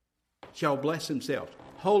shall bless themselves.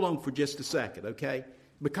 Hold on for just a second, okay?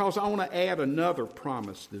 Because I want to add another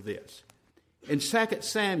promise to this. In 2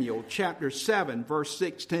 Samuel chapter 7, verse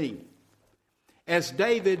 16, as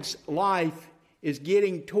David's life is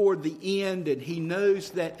getting toward the end and he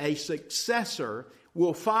knows that a successor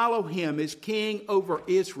will follow him as king over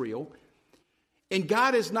Israel, and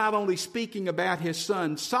God is not only speaking about his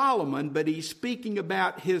son Solomon, but he's speaking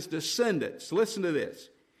about his descendants. Listen to this.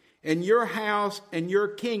 And your house and your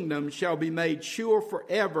kingdom shall be made sure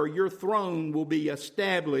forever. Your throne will be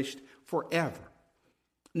established forever.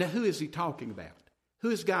 Now, who is he talking about?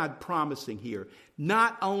 Who is God promising here?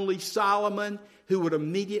 Not only Solomon, who would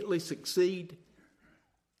immediately succeed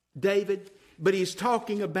David, but he's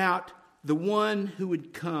talking about the one who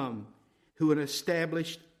would come, who would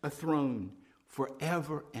establish a throne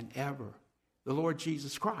forever and ever, the Lord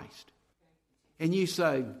Jesus Christ. And you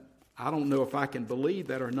say, I don't know if I can believe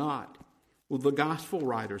that or not. Well, the gospel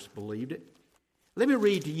writers believed it. Let me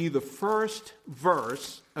read to you the first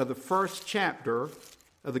verse of the first chapter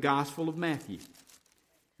of the Gospel of Matthew.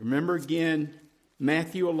 Remember again,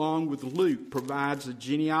 Matthew, along with Luke, provides a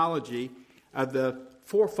genealogy of the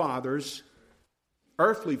forefathers,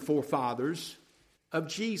 earthly forefathers of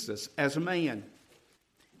Jesus as a man.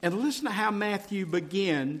 And listen to how Matthew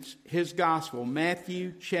begins his gospel.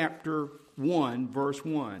 Matthew chapter 1, verse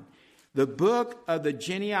 1. The book of the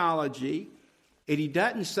genealogy, and he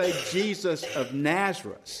doesn't say Jesus of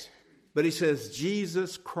Nazareth, but he says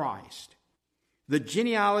Jesus Christ. The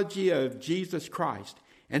genealogy of Jesus Christ.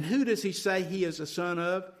 And who does he say he is a son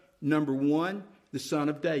of? Number one, the son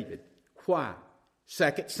of David. Why?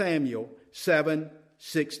 2 Samuel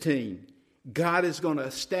 7:16. God is going to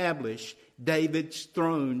establish David's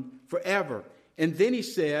throne forever. And then he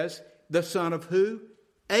says, the son of who?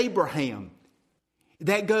 Abraham.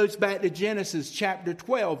 That goes back to Genesis chapter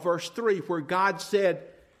 12, verse 3, where God said,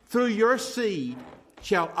 through your seed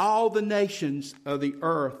shall all the nations of the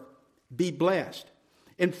earth be blessed.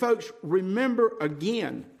 And folks, remember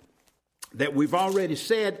again that we've already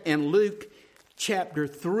said in Luke chapter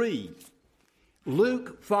 3.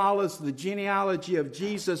 Luke follows the genealogy of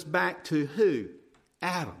Jesus back to who?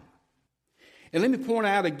 Adam. And let me point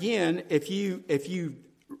out again, if you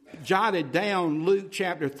jotted down Luke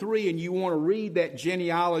chapter 3 and you want to read that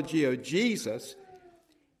genealogy of Jesus,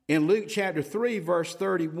 in Luke chapter 3, verse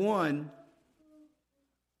 31,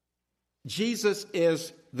 Jesus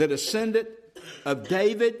is the descendant of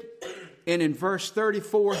David, and in verse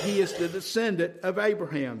 34, he is the descendant of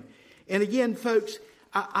Abraham. And again, folks,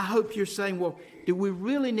 I hope you're saying, well, do we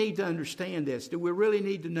really need to understand this? Do we really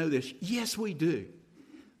need to know this? Yes, we do.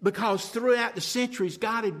 Because throughout the centuries,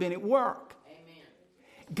 God had been at work.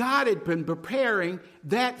 Amen. God had been preparing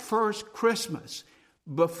that first Christmas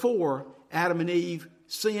before Adam and Eve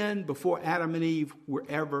sinned, before Adam and Eve were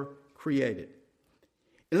ever created.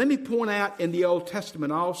 And let me point out in the Old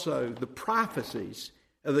Testament also the prophecies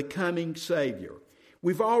of the coming Savior.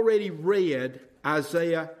 We've already read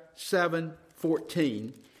Isaiah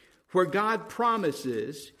 7:14, where God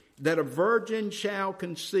promises that a virgin shall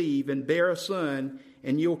conceive and bear a son,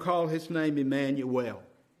 and you'll call his name Emmanuel.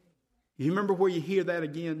 You remember where you hear that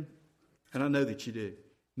again? And I know that you do.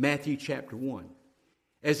 Matthew chapter 1.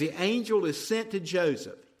 As the angel is sent to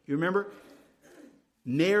Joseph, you remember?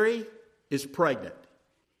 Mary is pregnant.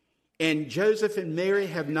 And Joseph and Mary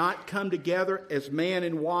have not come together as man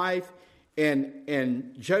and wife.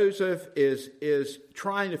 And Joseph is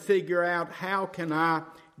trying to figure out, how can I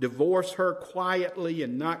divorce her quietly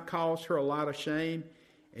and not cause her a lot of shame?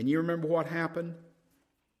 And you remember what happened?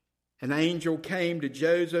 An angel came to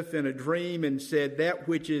Joseph in a dream and said, that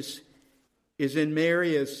which is in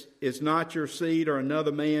Mary is not your seed or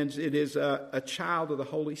another man's. It is a child of the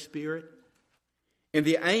Holy Spirit. And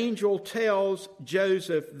the angel tells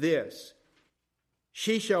Joseph this: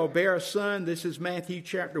 she shall bear a son. This is Matthew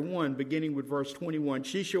chapter 1, beginning with verse 21.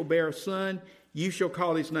 She shall bear a son. You shall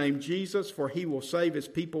call his name Jesus, for he will save his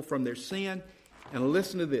people from their sin. And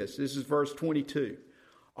listen to this. This is verse 22.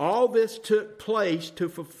 All this took place to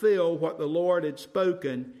fulfill what the Lord had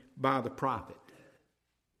spoken by the prophet.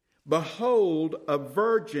 Behold, a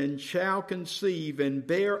virgin shall conceive and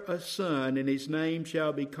bear a son, and his name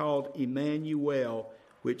shall be called Emmanuel,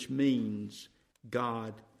 which means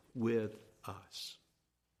God with us.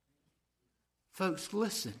 Folks,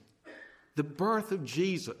 listen. The birth of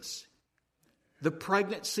Jesus, the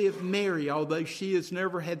pregnancy of Mary, although she has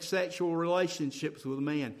never had sexual relationships with a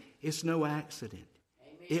man, it's no accident.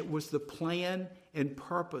 It was the plan and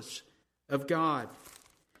purpose of God.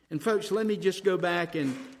 And folks, let me just go back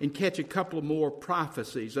and catch a couple of more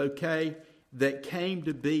prophecies, okay, that came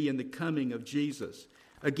to be in the coming of Jesus.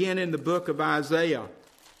 Again, in the book of Isaiah,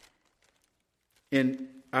 in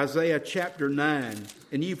Isaiah chapter 9,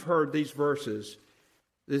 and you've heard these verses.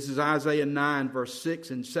 This is Isaiah 9, verse 6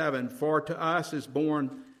 and 7. For to us is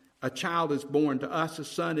born, a child is born, to us a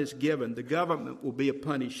son is given. The government will be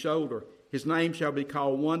upon his shoulder. His name shall be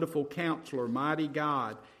called Wonderful Counselor, Mighty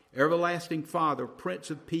God, Everlasting Father, Prince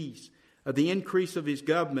of Peace. Of the increase of his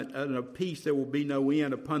government and of peace there will be no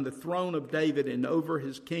end, upon the throne of David and over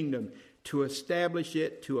his kingdom, to establish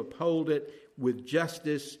it, to uphold it with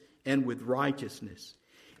justice and with righteousness.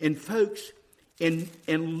 And folks, in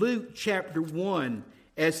Luke chapter 1,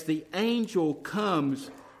 as the angel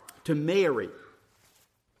comes to Mary,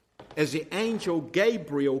 as the angel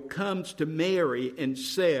Gabriel comes to Mary and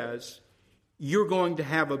says, you're going to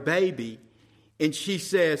have a baby. And she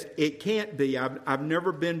says, it can't be. I've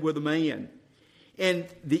never been with a man. And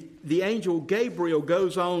the angel Gabriel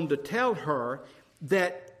goes on to tell her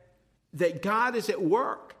that God is at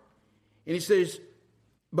work. And he says,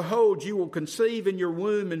 behold, you will conceive in your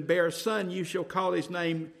womb and bear a son. You shall call his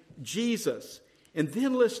name Jesus. And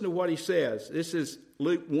then listen to what he says. This is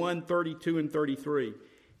Luke 1, 32 and 33.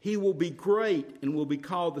 He will be great and will be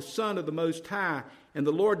called the Son of the Most High. And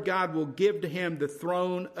the Lord God will give to him the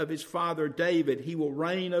throne of his father David. He will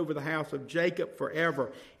reign over the house of Jacob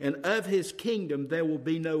forever. And of his kingdom there will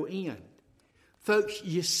be no end. Folks,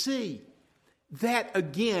 you see, that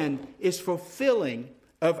again is fulfilling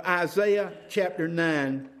of Isaiah chapter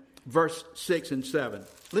 9, verse 6 and 7.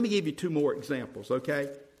 Let me give you two more examples, okay?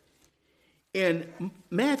 In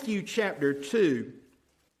Matthew chapter 2,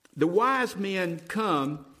 the wise men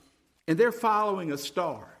come and they're following a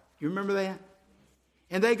star. You remember that?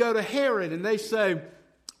 And they go to Herod and they say,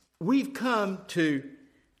 we've come to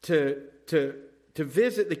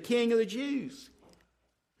visit the King of the Jews.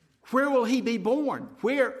 Where will he be born?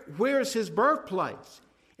 Where is his birthplace?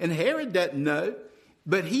 And Herod doesn't know,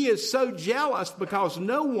 but he is so jealous because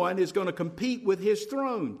no one is going to compete with his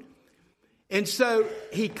throne. And so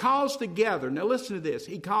he calls together, now listen to this,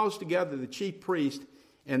 he calls together the chief priest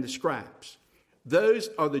and the scribes. Those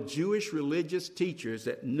are the Jewish religious teachers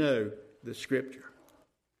that know the Scripture.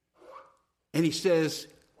 And he says,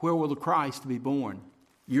 where will the Christ be born?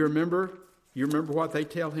 You remember what they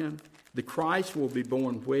tell him? The Christ will be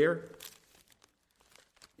born where?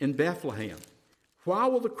 In Bethlehem. Why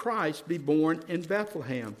will the Christ be born in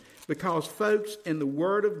Bethlehem? Because, folks, in the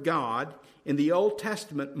Word of God, in the Old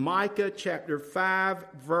Testament, Micah chapter 5,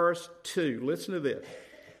 verse 2, listen to this.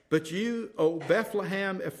 But you, O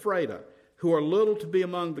Bethlehem Ephratah, who are little to be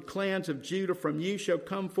among the clans of Judah, from you shall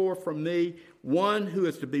come forth from me one who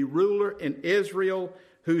is to be ruler in Israel,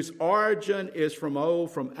 whose origin is from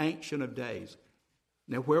old, from ancient of days.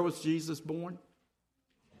 Now, where was Jesus born?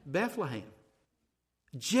 Bethlehem.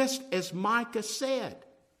 Just as Micah said.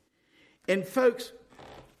 And folks,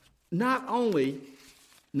 not only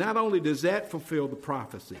does that fulfill the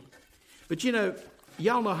prophecy, but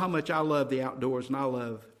y'all know how much I love the outdoors and I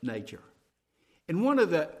love nature. And one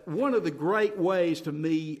of the great ways to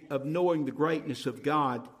me of knowing the greatness of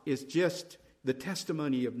God is just the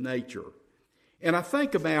testimony of nature. And I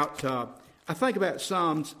think about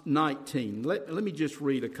Psalms 19. Let me just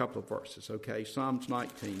read a couple of verses, okay? Psalms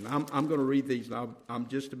 19. I'm going to read these, and I'm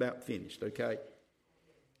just about finished, okay?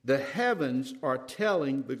 The heavens are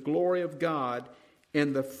telling the glory of God,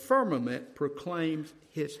 and the firmament proclaims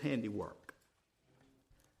his handiwork.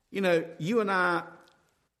 You and I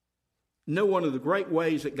know one of the great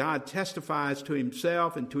ways that God testifies to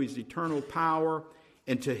himself and to his eternal power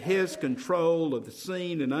and to his control of the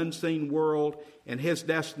seen and unseen world, and his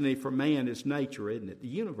destiny for man is nature, isn't it? The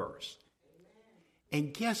universe.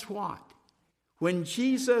 And guess what? When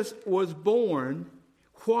Jesus was born,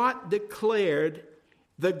 what declared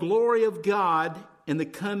the glory of God and the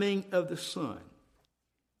coming of the sun?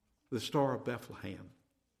 The Star of Bethlehem.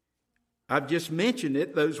 I've just mentioned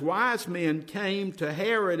it. Those wise men came to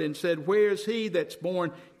Herod and said, where is he that's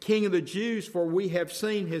born King of the Jews? For we have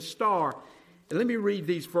seen his star. And let me read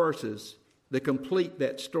these verses that complete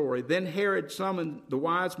that story. Then Herod summoned the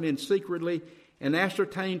wise men secretly and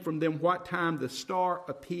ascertained from them what time the star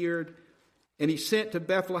appeared. And he sent to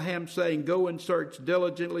Bethlehem, saying, go and search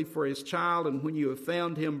diligently for his child, and when you have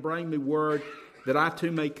found him, bring me word that I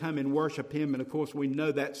too may come and worship him. And of course we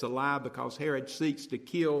know that's a lie, because Herod seeks to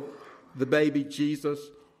kill the baby Jesus.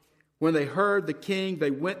 When they heard the king,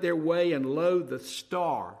 they went their way, and lo, the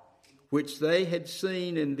star which they had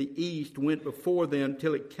seen in the east went before them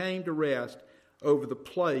till it came to rest over the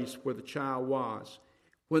place where the child was.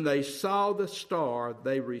 When they saw the star,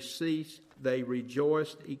 they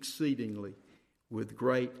rejoiced exceedingly with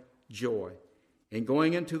great joy. And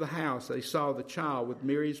going into the house, they saw the child with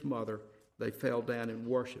Mary's mother. They fell down and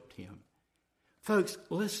worshipped him. Folks,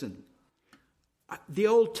 listen. The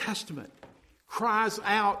Old Testament cries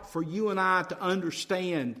out for you and I to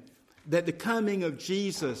understand that the coming of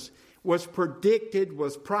Jesus was predicted,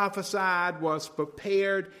 was prophesied, was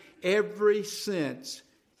prepared ever since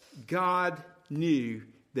God knew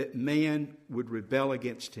that man would rebel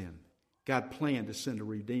against him. God planned to send a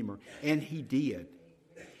Redeemer, and he did.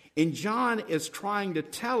 And John is trying to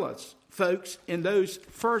tell us, folks, in those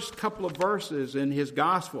first couple of verses in his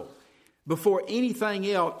gospel, before anything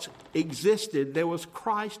else existed, there was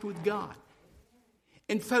Christ with God.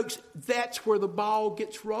 And folks, that's where the ball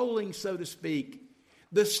gets rolling, so to speak.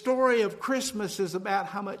 The story of Christmas is about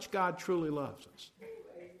how much God truly loves us.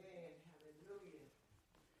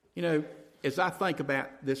 As I think about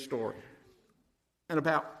this story and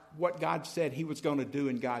about what God said he was going to do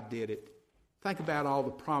and God did it, think about all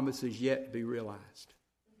the promises yet to be realized.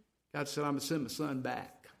 God said, I'm going to send my son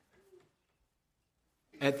back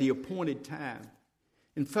at the appointed time.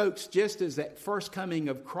 And folks, just as that first coming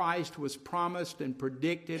of Christ was promised and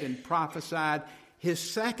predicted and prophesied, his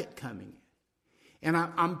second coming. And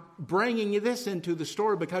I'm bringing this into the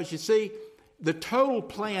story because, you see, the total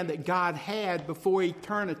plan that God had before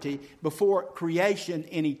eternity, before creation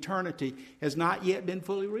in eternity, has not yet been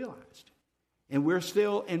fully realized. And we're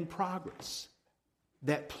still in progress,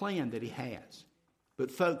 that plan that he has.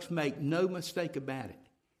 But folks, make no mistake about it.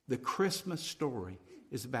 The Christmas story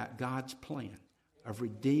is about God's plan of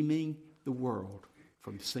redeeming the world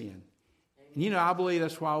from sin. And I believe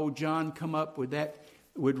that's why old John come up with that,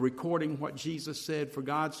 with recording what Jesus said, for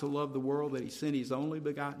God so loved the world that he sent his only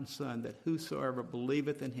begotten Son, that whosoever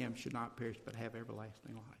believeth in him should not perish but have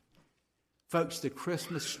everlasting life. Folks, the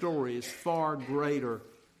Christmas story is far greater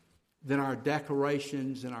than our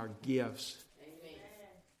decorations and our gifts. Amen.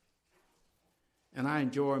 And I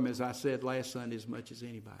enjoy them, as I said last Sunday, as much as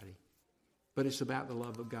anybody. But it's about the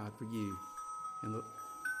love of God for you. And look.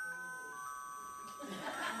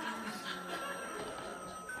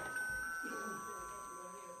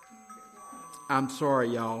 I'm sorry,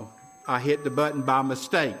 y'all. I hit the button by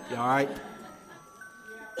mistake, all right?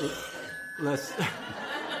 Let's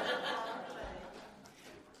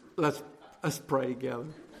pray together.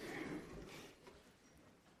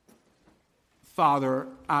 Father,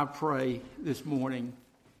 I pray this morning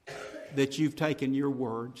that you've taken your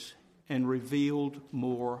words and revealed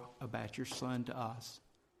more about your Son to us.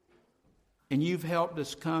 And you've helped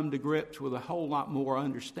us come to grips with a whole lot more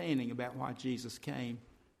understanding about why Jesus came.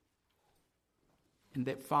 And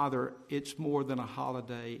that, Father, it's more than a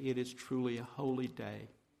holiday. It is truly a holy day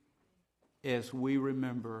as we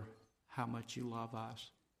remember how much you love us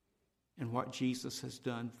and what Jesus has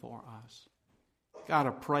done for us. God,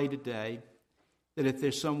 I pray today that if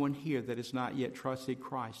there's someone here that has not yet trusted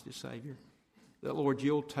Christ as Savior, that, Lord,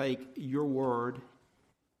 you'll take your word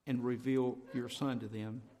and reveal your Son to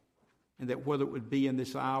them, and that whether it would be in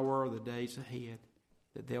this hour or the days ahead,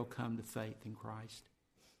 that they'll come to faith in Christ.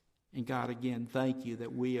 And God, again, thank you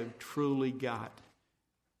that we have truly got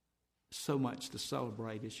so much to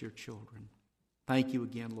celebrate as your children. Thank you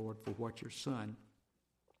again, Lord, for what your Son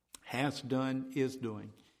has done, is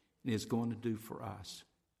doing, and is going to do for us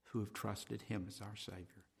who have trusted him as our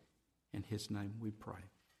Savior. In his name we pray.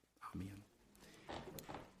 Amen.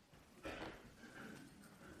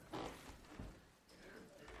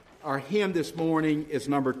 Our hymn this morning is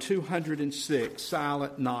number 206,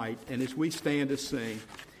 Silent Night. And as we stand to sing,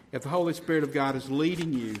 if the Holy Spirit of God is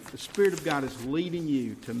leading you, if the Spirit of God is leading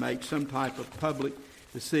you to make some type of public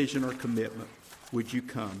decision or commitment, would you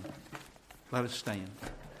come? Let us stand.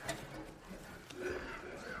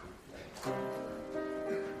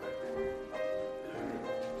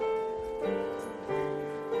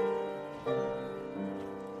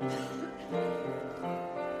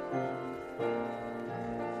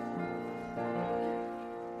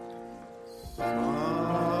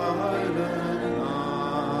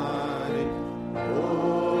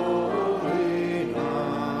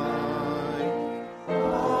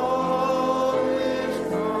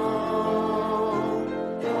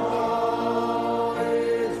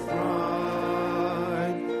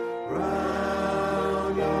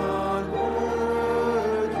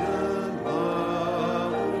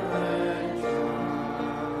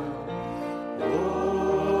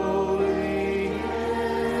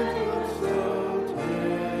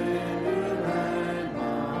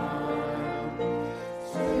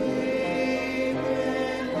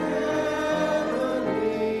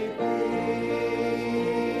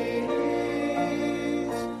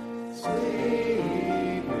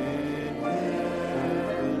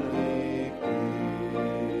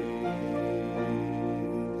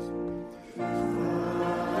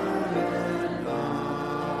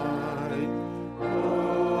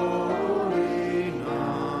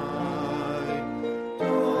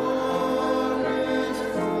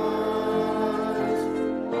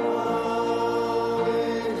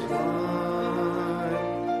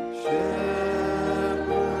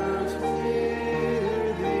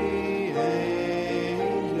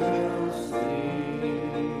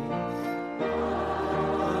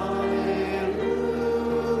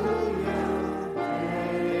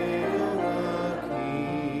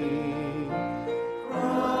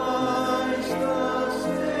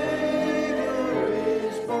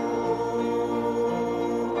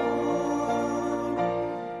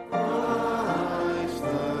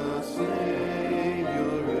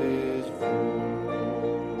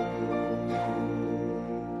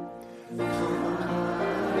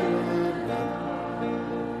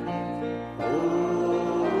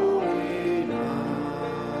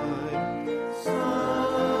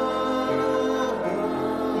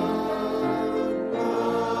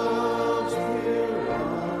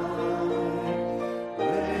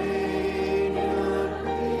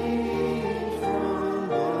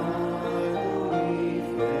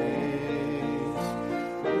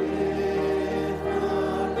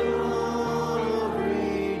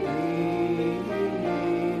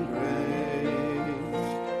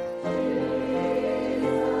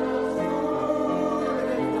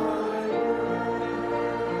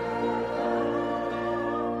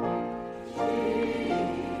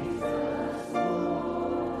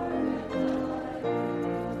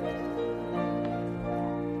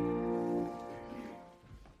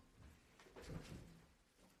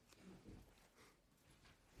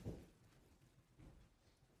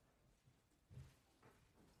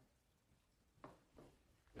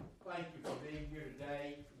 Thank you for being here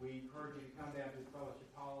today. We encourage you to come down to the fellowship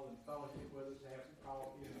hall and fellowship with us, have some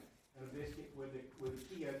coffee and a biscuit with the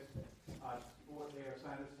kids, support their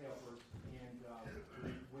assignments helpers, and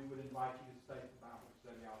we would invite you to stay for Bible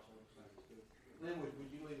study also. Linwood, would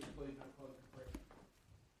you lead us please in closing prayer?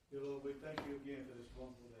 Dear Lord, we thank you again for this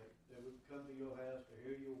wonderful day, that we come to your house to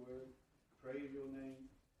hear your word, pray in your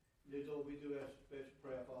name. Dear Lord, we do ask a special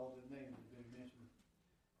prayer for all the names that have been mentioned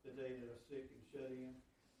today that are sick and shut in.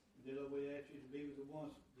 Dear Lord, we ask you to be with the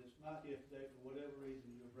ones that's not here today for whatever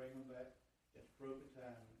reason. You'll bring them back at the appropriate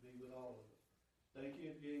time and be with all of us. Thank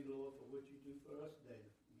you again, Lord, for what you do for us today.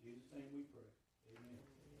 In Jesus' name we pray.